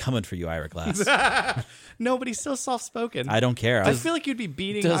 I'm coming for you, Ira Glass. No, but he's so soft spoken. I don't care. I feel like you'd be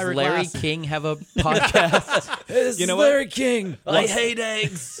beating Does Ira Larry Glass. King have a podcast? You know what? Larry King. I hate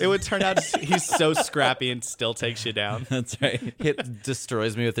eggs. It would turn out he's so scrappy and still takes you down. That's right. It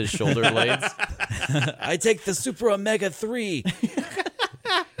destroys me with his shoulder blades. I take the Super Omega 3.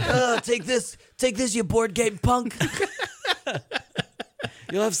 Take this, you board game punk.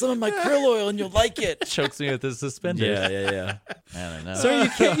 You'll have some of my krill oil and you'll like it. Chokes me with his suspenders. Yeah. I don't know. Sorry, you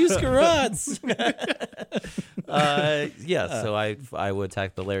can't use garage. So I would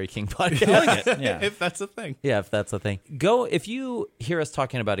attack the Larry King podcast. Yeah. If that's a thing. Yeah, if that's the thing. If you hear us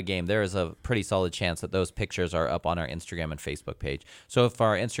talking about a game, there is a pretty solid chance that those pictures are up on our Instagram and Facebook page. So if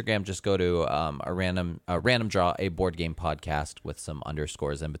our Instagram, just go to a random draw, a board game podcast with some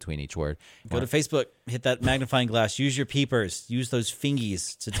underscores in between each word. Go to Facebook, hit that magnifying glass, use your peepers, use those fingies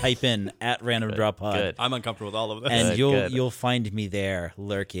to type in at Random Draw Pod. Good. I'm uncomfortable with all of this. And Good. you'll find me there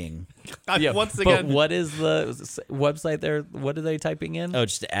lurking. Once But again, what is the website there? What are they typing in? Oh,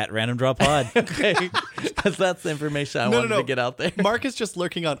 just at Random Draw Pod. Okay, because that's the information I wanted to get out there. Mark is just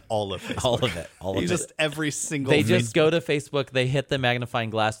lurking on all of Facebook. All of it. All of He's it. just every single. They just go to Facebook, they hit the magnifying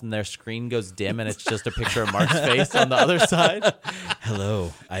glass, and their screen goes dim, and it's just a picture of Mark's face on the other side.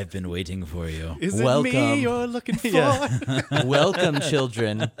 Hello, I've been waiting for you. Is it Welcome. me you're looking for? Welcome,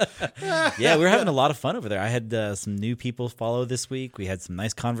 children. Yeah, we're having a lot of fun over there. I had some new people follow this week. We had some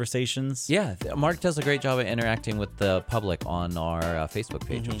nice conversations. Yeah, Mark does a great job of interacting with the public on our Facebook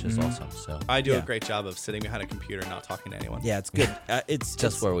page, which is awesome. So I do Yeah. a great job of sitting behind a computer and not talking to anyone. Yeah, it's good. It's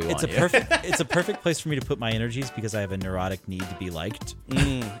Just it's- where we it's want a you. perfect. It's a perfect place for me to put my energies because I have a neurotic need to be liked.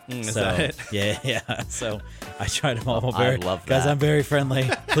 Is So that it? yeah. So I try to all I very. love guys. that. I'm very friendly.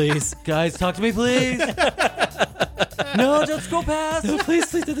 Please, guys, talk to me, please. No, don't scroll past. please.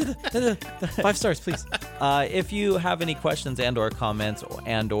 5 stars, please. If you have any questions and or comments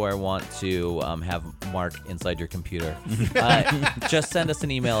and or want to have Mark inside your computer, just send us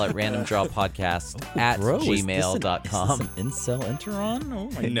an email at randomdrawpodcast at gmail.com. Is this an incel Enteron? Oh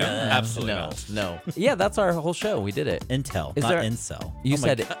my No, god. absolutely not. No. Yeah, that's our whole show. We did it. Intel, Is not there- incel. You Oh my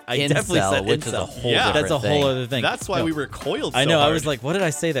said God. I definitely incel, said which is a incel. whole Yeah. different That's a thing. whole other thing. That's why No. we recoiled so I know. I hard. was like, what did I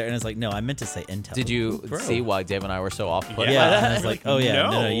say there? And it's like, no, I meant to say Intel. Did you Bro. see why Dave and I were so off put? Yeah. by And I that? was like, oh yeah,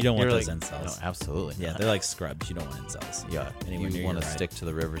 no, No. you don't want You're those like, incels. No, absolutely. Yeah, not. they're like scrubs. You don't want incels. Yeah, Anywhere near you want your to ride. stick to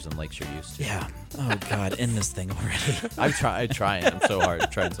the rivers and lakes you're used to. Yeah. Oh God, end this thing already. I'm trying. I'm so hard.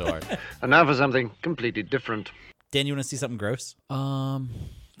 Trying so hard. And now for something completely different. Dan, you want to see something gross?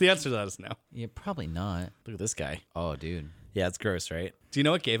 the answer to that is no. Yeah, probably not. Look at this guy. Oh, dude. Yeah, it's gross, right? Do you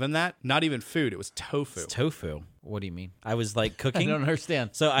know what gave him that? Not even food. It was tofu. It's tofu. What do you mean? I was like I cooking. don't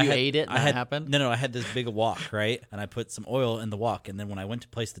understand. So I you had, ate it. And I had, that happened. No, I had this big wok, right? And I put some oil in the wok, and then when I went to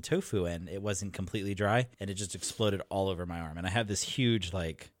place the tofu in, it wasn't completely dry, and it just exploded all over my arm. And I had this huge,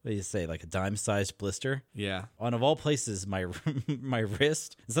 like, what do you say, like a dime-sized blister. Yeah. On of all places, my my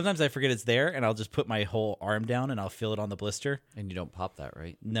wrist. Sometimes I forget it's there, and I'll just put my whole arm down, and I'll feel it on the blister. And you don't pop that,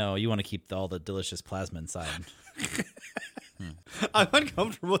 right? No, you want to keep all the delicious plasma inside. I'm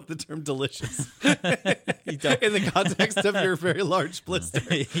uncomfortable with the term delicious in the context of your very large blister.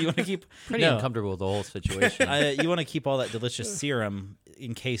 You want to keep Pretty uncomfortable with the whole situation. You want to keep all that delicious serum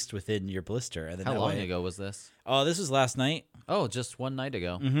encased within your blister. And then How that long way- ago was this? Oh, this was last night. Oh, just one night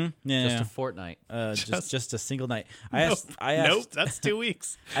ago. Yeah, Just yeah. a fortnight. Just a single night. I asked. Nope, that's 2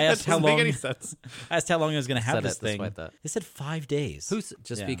 weeks. I asked that how doesn't make long- any sense. I asked how long I was going to have Said this it thing. despite that. They said 5 days. Who's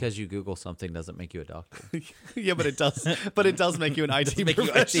just Yeah. because you Google something doesn't make you a doctor. Yeah, but it does. But it does make you an IT make you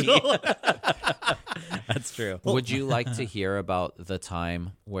IT. professional. That's true. Would you like to hear about the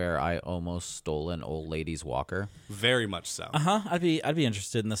time where I almost stole an old lady's walker? Very much so. I'd be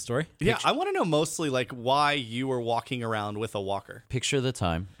interested in this story. Yeah, I want to know mostly like why you were walking around with a walker. Picture the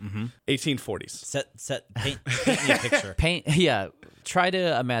time. 1840s. Paint me a picture. Yeah. Try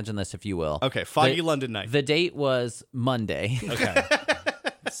to imagine this, if you will. Okay, foggy The- London night. The date was Monday, Okay.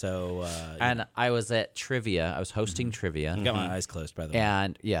 So and I was at trivia. I was hosting trivia. got my eyes closed, by the way.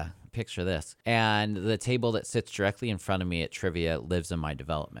 And yeah, picture this. And the table that sits directly in front of me at trivia lives in my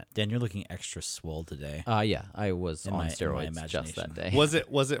development. Dan, you're looking extra swole today. Yeah, I was on my steroids just that day.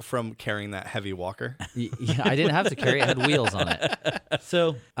 Was it from carrying that heavy walker? Yeah, I didn't have to carry it. It had wheels on it.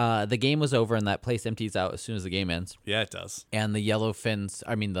 So the game was over and that place empties out as soon as the game ends. Yeah, it does. And the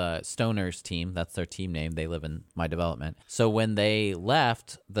the Stoners team, that's their team name. They live in my development. So when they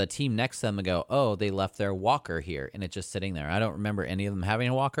left, the team next to them would go, oh, they left their walker here. And it's just sitting there. I don't remember any of them having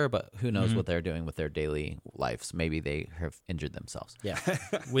a walker, but who knows what they're doing with their daily lives. Maybe they have injured themselves. Yeah,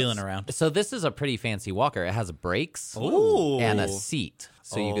 wheeling around. So this is a pretty fancy walker. It has brakes Ooh. and a seat.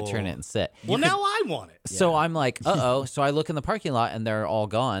 So you could turn it and sit. Well, now I want it. So I'm like, uh-oh. So I look in the parking lot and they're all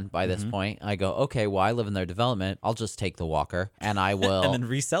gone by this point. I go, okay, well, I live in their development. I'll just take the walker and I will. And then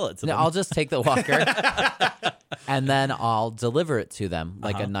resell it to No, them. I'll just take the walker and then I'll deliver it to them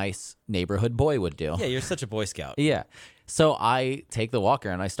like a nice neighborhood boy would do. Yeah, you're such a Boy Scout. Yeah. So I take the walker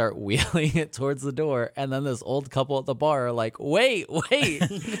and I start wheeling it towards the door. And then this old couple at the bar are like, wait,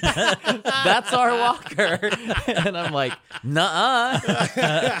 that's our walker. And I'm like, nuh-uh.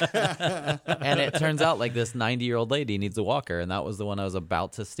 And it turns out like this 90-year-old lady needs a walker. And that was the one I was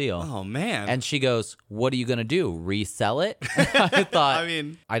about to steal. Oh man. And she goes, what are you going to do? Resell it? I thought, I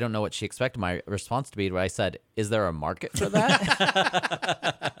mean- I don't know what she expected my response to be, but I said, is there a market for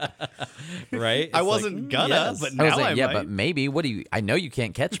that? Right? I It's wasn't like, gonna, yes. but I now was I like, yeah, might. but maybe. What do you, I know you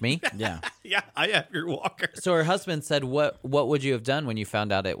can't catch me. Yeah. Yeah, I have your walker. So her husband said, what would you have done when you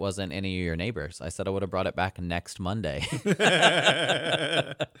found out it wasn't any of your neighbors? I said, I would have brought it back next Monday.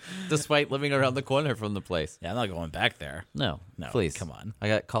 Despite living around the corner from the place. Yeah, I'm not going back there. No, No, please. come on. I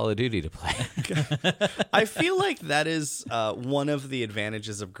got Call of Duty to play. I feel like that is one of the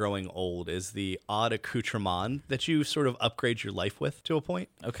advantages of growing old is the odd accoutrement that you sort of upgrade your life with to a point.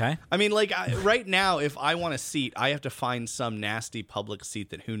 Okay. I mean, like right now, if I want a seat, I have to find some nasty public seat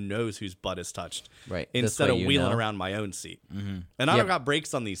that who knows whose butt is touched. Right. This Instead way of you wheeling know. around my own seat. Mm-hmm. And I Yeah. don't got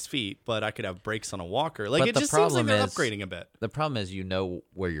brakes on these feet, but I could have brakes on a walker. Like But it the just seems like problem they're is- upgrading a bit. The problem is you know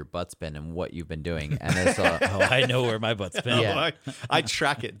where your butt's been and what you've been doing. And as Oh, I know where my butt's been. Yeah. I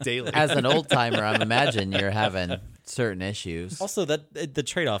track it daily. as an old timer, I'm imagine you're having certain issues. Also, that the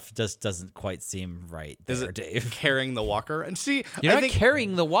trade-off just doesn't quite seem right there, Is it Dave. carrying the walker? And see, You're I not think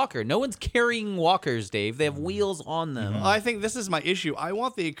carrying the walker. No one's carrying walkers, Dave. They have wheels on them. I think this is my issue. I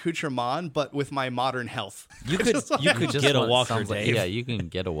want the accoutrement, but with my modern health. You could You could just get a want walker, sounds like- Dave. yeah, you can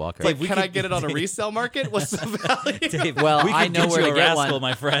get a walker. Like, can I get it on a resale market? What's the value? Dave, Well, we could I know get where you to a get rascal, one.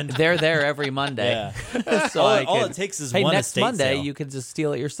 my friend. They're there every Monday. Yeah. So all it takes is hey, one next estate Monday sale. you could just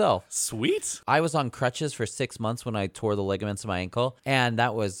steal it yourself. Sweet. I was on crutches for 6 months when I tore the ligaments of my ankle, and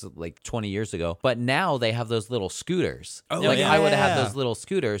that was like 20 years ago. But now they have those little scooters. Oh, like yeah. I would have had those little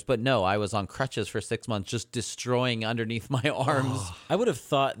scooters, but no, I was on crutches for 6 months, just destroying underneath my arms. I would have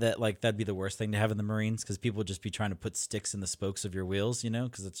thought that like that'd be the worst thing to have in the Marines because people would just be trying to put sticks in the spokes of your wheels, you know,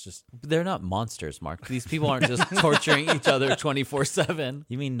 because it's just. They're not monsters, Mark. These people aren't just torturing each other 24/7.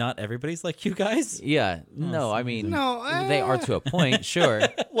 You mean not everybody's like you guys? Yeah, no, I mean, No, they are to a point, sure.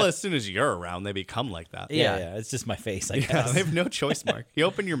 Well, as soon as you're around, they become like that. Yeah, it's just my face, I Yeah, guess. they have no choice, Mark. You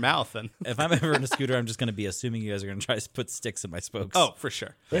open your mouth and If I'm ever in a scooter, I'm just going to be assuming you guys are going to try to put sticks in my spokes. oh, for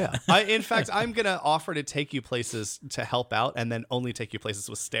sure. Yeah. In fact, I'm gonna offer to take you places to help out, and then only take you places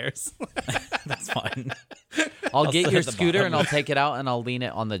with stairs. that's fine. I'll sit get your at the scooter bottom. and I'll take it out and I'll lean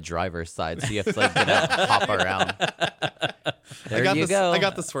it on the driver's side, so you have to like get out and hop around. There I got you this. go. I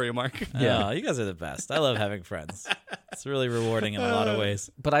got this for you, Mark. Yeah, you guys are the best. I love having friends. It's really rewarding in a lot of ways.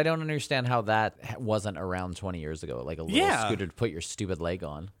 But I don't understand how that wasn't around 20 years ago, like a little Yeah. scooter to put your stupid leg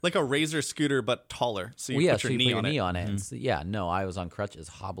on. Like a Razor scooter, but taller, so you Well, yeah, put so your you knee put your on knee it. on it. And so- yeah, no, I was on crutches,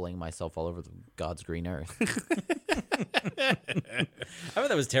 hobbling myself all over God's green earth. I thought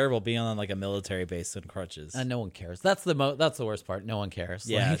that was terrible being on like a military base on crutches. No one cares. That's the worst part. No one cares.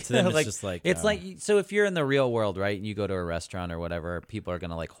 Yeah, to them it's just like, it's like, so if you're in the real world, right, and you go to a restaurant or whatever, people are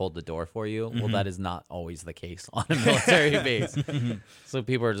gonna like hold the door for you. Well, that is not always the case on a military base. So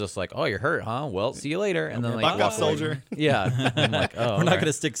people are just like, "Oh, you're hurt, huh? Well, see you later." And then like, Buck up, walk away. soldier. Yeah, I'm like, oh, we're not all going to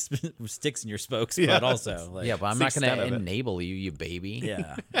right. stick sticks in your spokes, but also like, Yeah, but I'm It's not the gonna extent of it. enable you, you baby.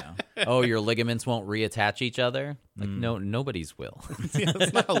 yeah. Oh, your ligaments won't reattach each other. Like no, nobody's will. Yeah,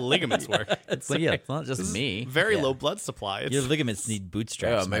 that's not how ligaments work. It's like, yeah, it's not just me. Very low blood supply. It's, Your ligaments need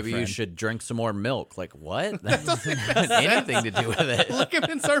bootstraps. Oh, my maybe you friend. should drink some more milk. Like what? That doesn't have anything to do with it.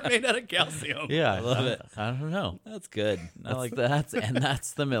 ligaments are made out of calcium. Yeah, I love it. I don't know. That's good. I like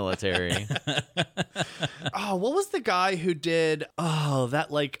that's the military. Oh, what was the guy who did that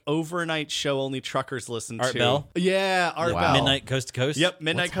like overnight show only truckers listen Art to? Bell? Yeah, Art Wow. Bell. Midnight Coast to Coast. Yep,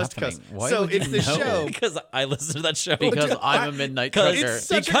 Midnight What's Coast to Coast. happening? Why So would you it's the know? show. Because I listened to that show. Because I'm a midnight trucker. It's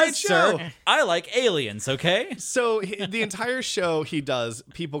such a because, great show. sir, I like aliens. Okay. So the entire show he does,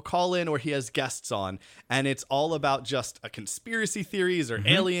 people call in or he has guests on, and it's all about just conspiracy theories or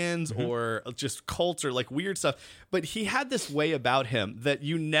aliens or just cults or like weird stuff. But he had this way about him that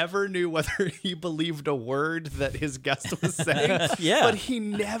you never knew whether he believed a word that his guest was saying. Yeah. But he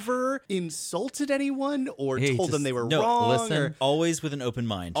never insulted anyone or He told them just- they were no, wrong. listen. Or Always with an open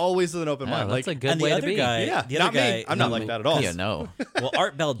mind. always with an open Oh, mind. that's Like, a good and the way to other be. guy, yeah, the not other guy, me. I'm not like that at all. Yeah, no. well,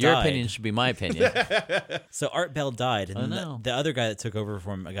 Art Bell died. Your opinion should be my opinion. So Art Bell died, and then no. the other guy that took over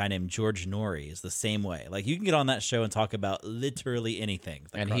from a guy named George Norrie is the same way. Like you can get on that show and talk about literally anything,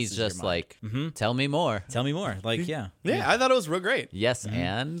 that And crosses he's your just mind. like, tell me more. "Tell me more." Like, yeah. yeah, I thought it was real great. Yes,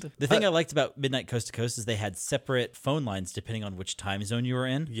 and The thing I liked about Midnight Coast to Coast is they had separate phone lines depending on which time zone you were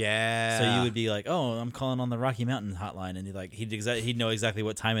in. Yeah. So you would be like, "Oh, I'm calling on the Rocky Mountain hotline," and he'd know exactly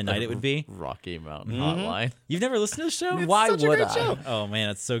what time of night it would be. Rocky Mountain Hotline. You've never listened to the show? Why such a would great I? show. Oh man,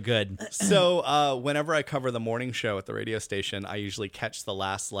 it's so good. So whenever I cover the morning show at the radio station, I usually catch the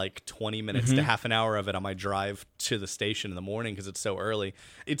last like 20 minutes to half an hour of it on my drive to the station in the morning because it's so early.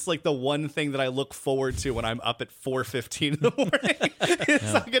 It's like the one thing that I look forward to when I'm up at 4:15 in the morning.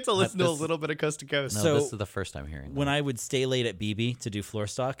 is I get to listen to a little bit of Coast to Coast. No, So- this is the first time hearing When that. I would stay late at BB to do floor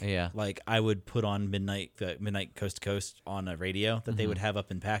stock, Yeah. like I would put on Midnight Coast to Coast on a radio that they would have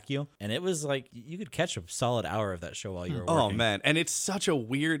up in PACU, and it was like you could catch a solid hour of that show while you were working. Oh man, and it's such a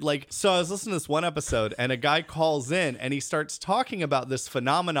weird like. So I was listening to this one episode, and a guy calls in, and he starts talking about this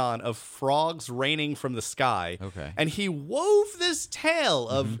phenomenon of frogs raining from the sky. Okay. And he wove this tale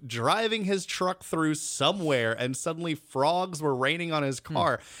of driving his truck through somewhere, and suddenly frogs were raining on his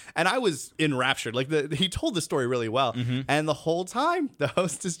car, and I was enraptured. Like he told the story really well, and the whole time the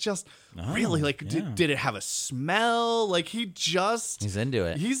host is just really like, did it have a smell? Like He's into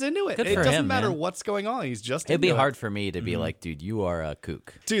it. He's into it. Good It for doesn't him, matter man. what's going on. He's just It'd be into it. hard for me to be like, dude, you are a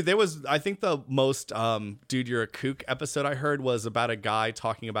kook. Dude, there was, I think the most dude, you're a kook episode I heard was about a guy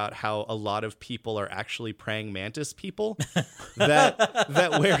talking about how a lot of people are actually praying mantis people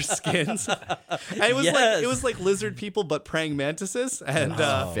that wear skins. And it was like lizard people but praying mantises. And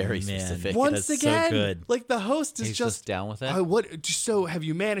Very man. specific. once that's so again, good. like the host is He's just down with it? So have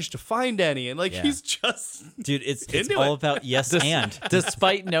you managed to find any? And like Yeah. he's just Dude, it's Into all it. about yes and.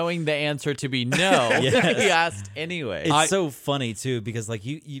 Despite knowing the answer to be no, Yes. he asked anyway. It's so funny too because like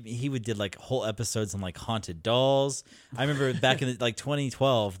he would did like whole episodes on like haunted dolls. I remember back in like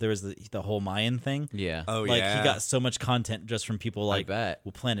 2012 there was the whole Mayan thing. yeah. Oh, Like yeah. he got so much content just from people like, bet.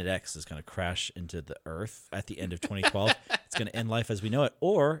 well, Planet X is going to crash into the Earth at the end of 2012. It's going to end life as we know it,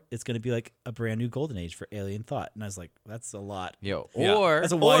 or it's going to be like a brand new golden age for alien thought. And I was like, that's a lot. Yo, Yeah. or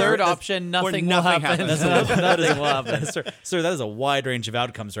That's a wide- third that's- option, nothing, nothing will happen. happens. Nothing will happen. Sir, that is a wide range of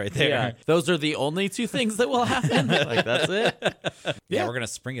outcomes right there. Yeah, those are the only two things that will happen. Like that's it. Yeah, we're going to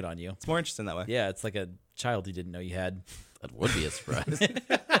spring it on you. it's more interesting that way. Yeah, it's like a child you didn't know you had. That would be a surprise.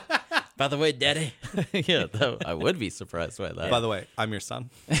 By the way, Daddy. Yeah, I would be surprised by that. By the way, I'm your son.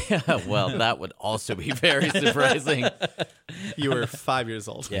 Well, that would also be very surprising. You were 5 years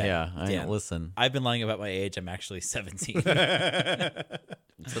old. Yeah, I Dan. listen. I've been lying about my age. I'm actually 17.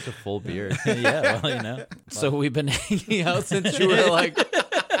 Such a full beard. Yeah, well, you know. So we've been hanging out since you were like,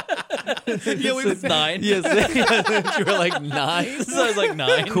 Yeah, we Since 9. yes, since you were like 9. So I was like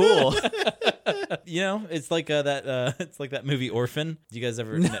 9. Cool. You know, it's like it's like that movie Orphan. Do you guys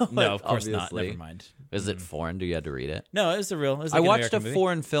ever? No, of course not. obviously. Never mind. Is it foreign? Do you have to read it? No, it was a real. It was I like an watched American a movie.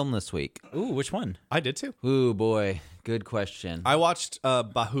 foreign film this week. Ooh, which one? I did too. Ooh boy, good question. I watched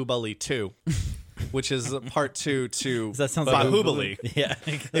Bahubali 2. which is part 2 to That sounds like Bahubali. Yeah.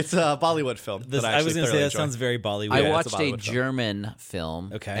 It's a Bollywood film. that I was actually going to say thoroughly that enjoy. sounds very Bollywood. I it's a watched a Bollywood film. German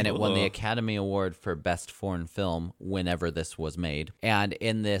film, Okay. and it won the Ooh. Academy Award for Best Foreign Film whenever this was made. And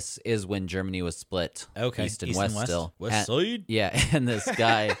in this is when Germany was split, Okay. East and East West and West? still. West And- side? Yeah, and this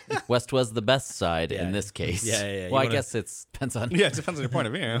guy, West was the best side Yeah. in this case. Yeah, yeah, yeah. Well, You I guess it depends on Yeah, it depends on your point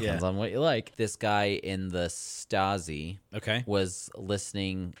of view. depends on what you like. This guy in the Stasi Okay. was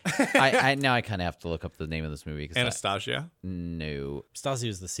listening. I now I kind of have to look up the name of this movie because Anastasia. no. Stasi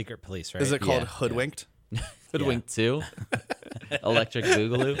was the secret police, right? Is it called Yeah. Hoodwinked? Hoodwink 2? Electric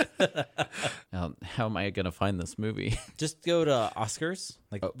Boogaloo? How am I going to find this movie? Just go to Oscars.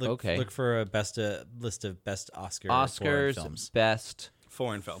 Like, okay. Look for a list of best Oscar foreign Oscars films, Best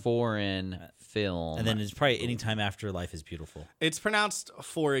Foreign film. Foreign Film. and then it's probably any time after Life is Beautiful. It's pronounced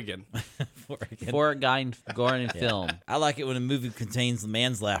Foreign. Foreign Film. I like it when a movie contains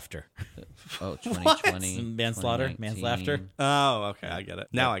man's laughter. Oh, 2020. Manslaughter? 2019. Man's laughter? Oh, okay. I get it.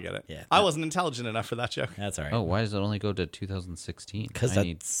 Now I get it. Yeah. I wasn't intelligent enough for that joke. That's all right. Oh, why does it only go to 2016? Because I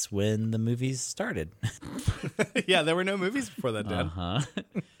need. that's when the movies started. Yeah, there were no movies before that, Dan. Huh?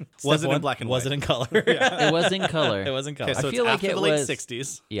 Was Step it in one, black and was white? it in color? It was in color. It was in color. Okay, so I feel it's like after it the late was-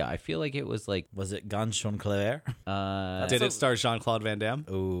 60s. Yeah, I feel like it was like. Was it Ganchon Claire? Did it star Jean-Claude Van Damme?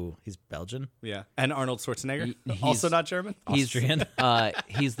 Oh, he's Belgian? Yeah. And Arnold Schwarzenegger? he's- Also not German? Austrian?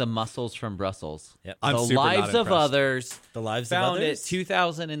 He's the muscles from Brussels. Yep. I'm The super not Lives of impressed. Others. The Lives Found of it. Others?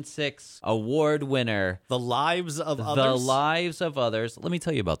 2006 award winner. The Lives of The Others? Lives of Others. Let me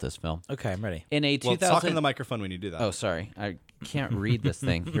tell you about this film. Okay, I'm ready. In a Well, 2000. talk in the microphone when you do that. Oh, sorry. I can't read this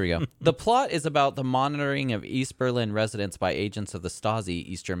thing. Here we go. The plot is about the monitoring of East Berlin residents by agents of the Stasi,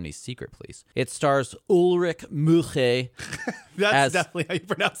 East Germany's secret police. It stars Ulrich Muche That's as- definitely how you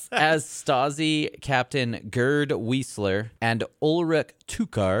pronounce that. as Stasi Captain Gerd Wiesler and Ulrich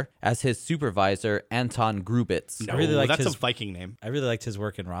Tukar as his supervisor, Anton Grubitz. No, I really like that's his- a Viking name. I really liked his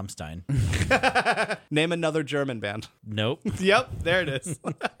work in Rammstein. Name another German band. Nope. Yep, there it is.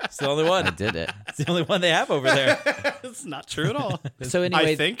 It's the only one. I did it. It's the only one they have over there. It's not true at all. So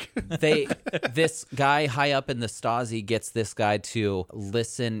anyway, I think. this guy high up in the Stasi gets this guy to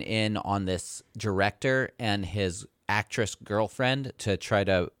listen in on this director and his actress girlfriend to try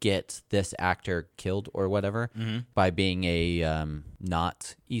to get this actor killed or whatever by being a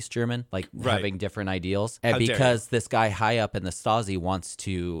not East German, like Right. having different ideals. And How dare because this guy high up in the Stasi wants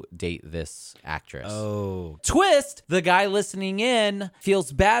to date this actress. Oh. Twist, the guy listening in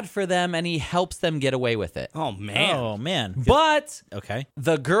feels bad for them and he helps them get away with it. Oh, man. Oh, man. But Okay.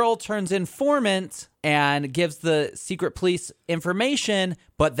 the girl turns informant and gives the secret police information,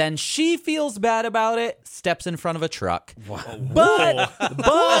 but then she feels bad about it, steps in front of a truck.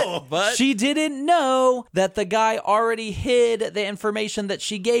 But she didn't know that the guy already hid the information that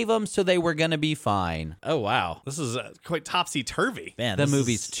she gave him, so they were going to be fine. Oh, wow. This is quite topsy-turvy. Man, The this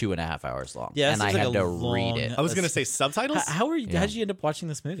movie's is- 2.5 hours long, Yeah, and this I is like had a to long- read it. I was going to say subtitles? How'd you end up watching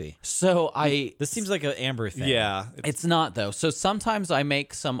this movie? So This seems like an Amber thing. Yeah. It's not, though. So sometimes I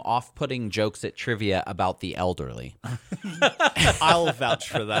make some off-putting jokes at trivia about the elderly. I'll vouch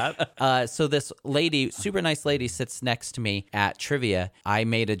for that. So this lady, super nice lady, sits next to me at trivia. I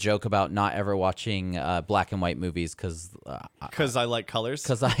made a joke about not ever watching black and white movies because Because I like colors.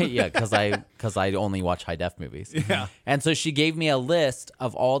 I only watch high def movies. Yeah. And so she gave me a list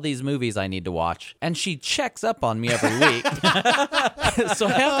of all these movies I need to watch, and she checks up on me every week. So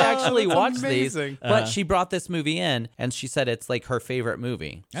I have to actually that's watch amazing. these. But she brought this movie in, and she said it's like her favorite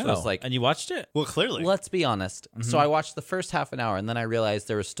movie. So Oh, it's like, and you watched it? Well, clearly. let's be honest. So I watched the first half an hour, and then I realized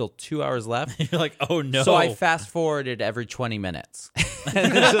there was still 2 hours left. You're like, oh, no. So I fast forwarded every 20 minutes.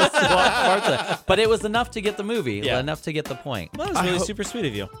 And just watched parts of it. But it was enough to get the movie, Yeah. enough to get the point. Well, that was really super sweet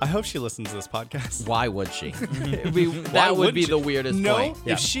of you. I hope she listens to this podcast. Why would she? Why That would be wouldn't the you? weirdest No, point.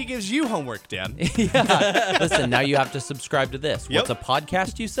 if she gives you homework, Dan. Listen, now you have to subscribe to this. Yep. What's a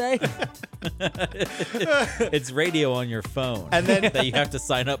podcast, you say? It's radio on your phone. And then- that you have to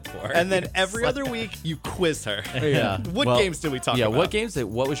sign up for. And then every other week, you quiz her. Yeah. What Well, games did we talk Yeah, about? what games?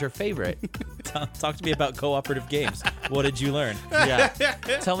 What was your favorite? Talk to me about cooperative games. What did you learn? Yeah.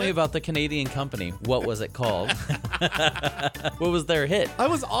 Tell me about the Canadian company. What was it called? What was their hit? I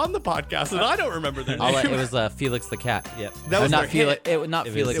was on the podcast, and I don't remember their name. It was Felix the Cat. Yep. That was not their Felix. hit. Not It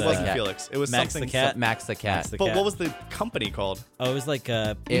was- Felix. It the wasn't Cat. Felix. It was Max something. the Cat. Max the Cat. the But Cat. what was the company called? Oh, it was like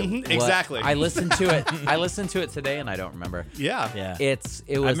Exactly. I listened to it. I listened to it today, and I don't remember. Yeah. yeah. It was.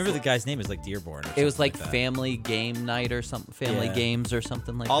 I remember the guy's name is like Dearborn. Or It was something like that. Family Game Night or something. Family Yeah. Games or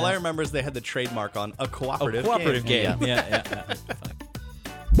something like All that. I remember is they had the trademark on a cooperative, cooperative game. Yeah. Yeah.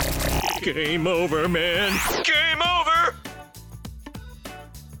 Game over, man. Game over!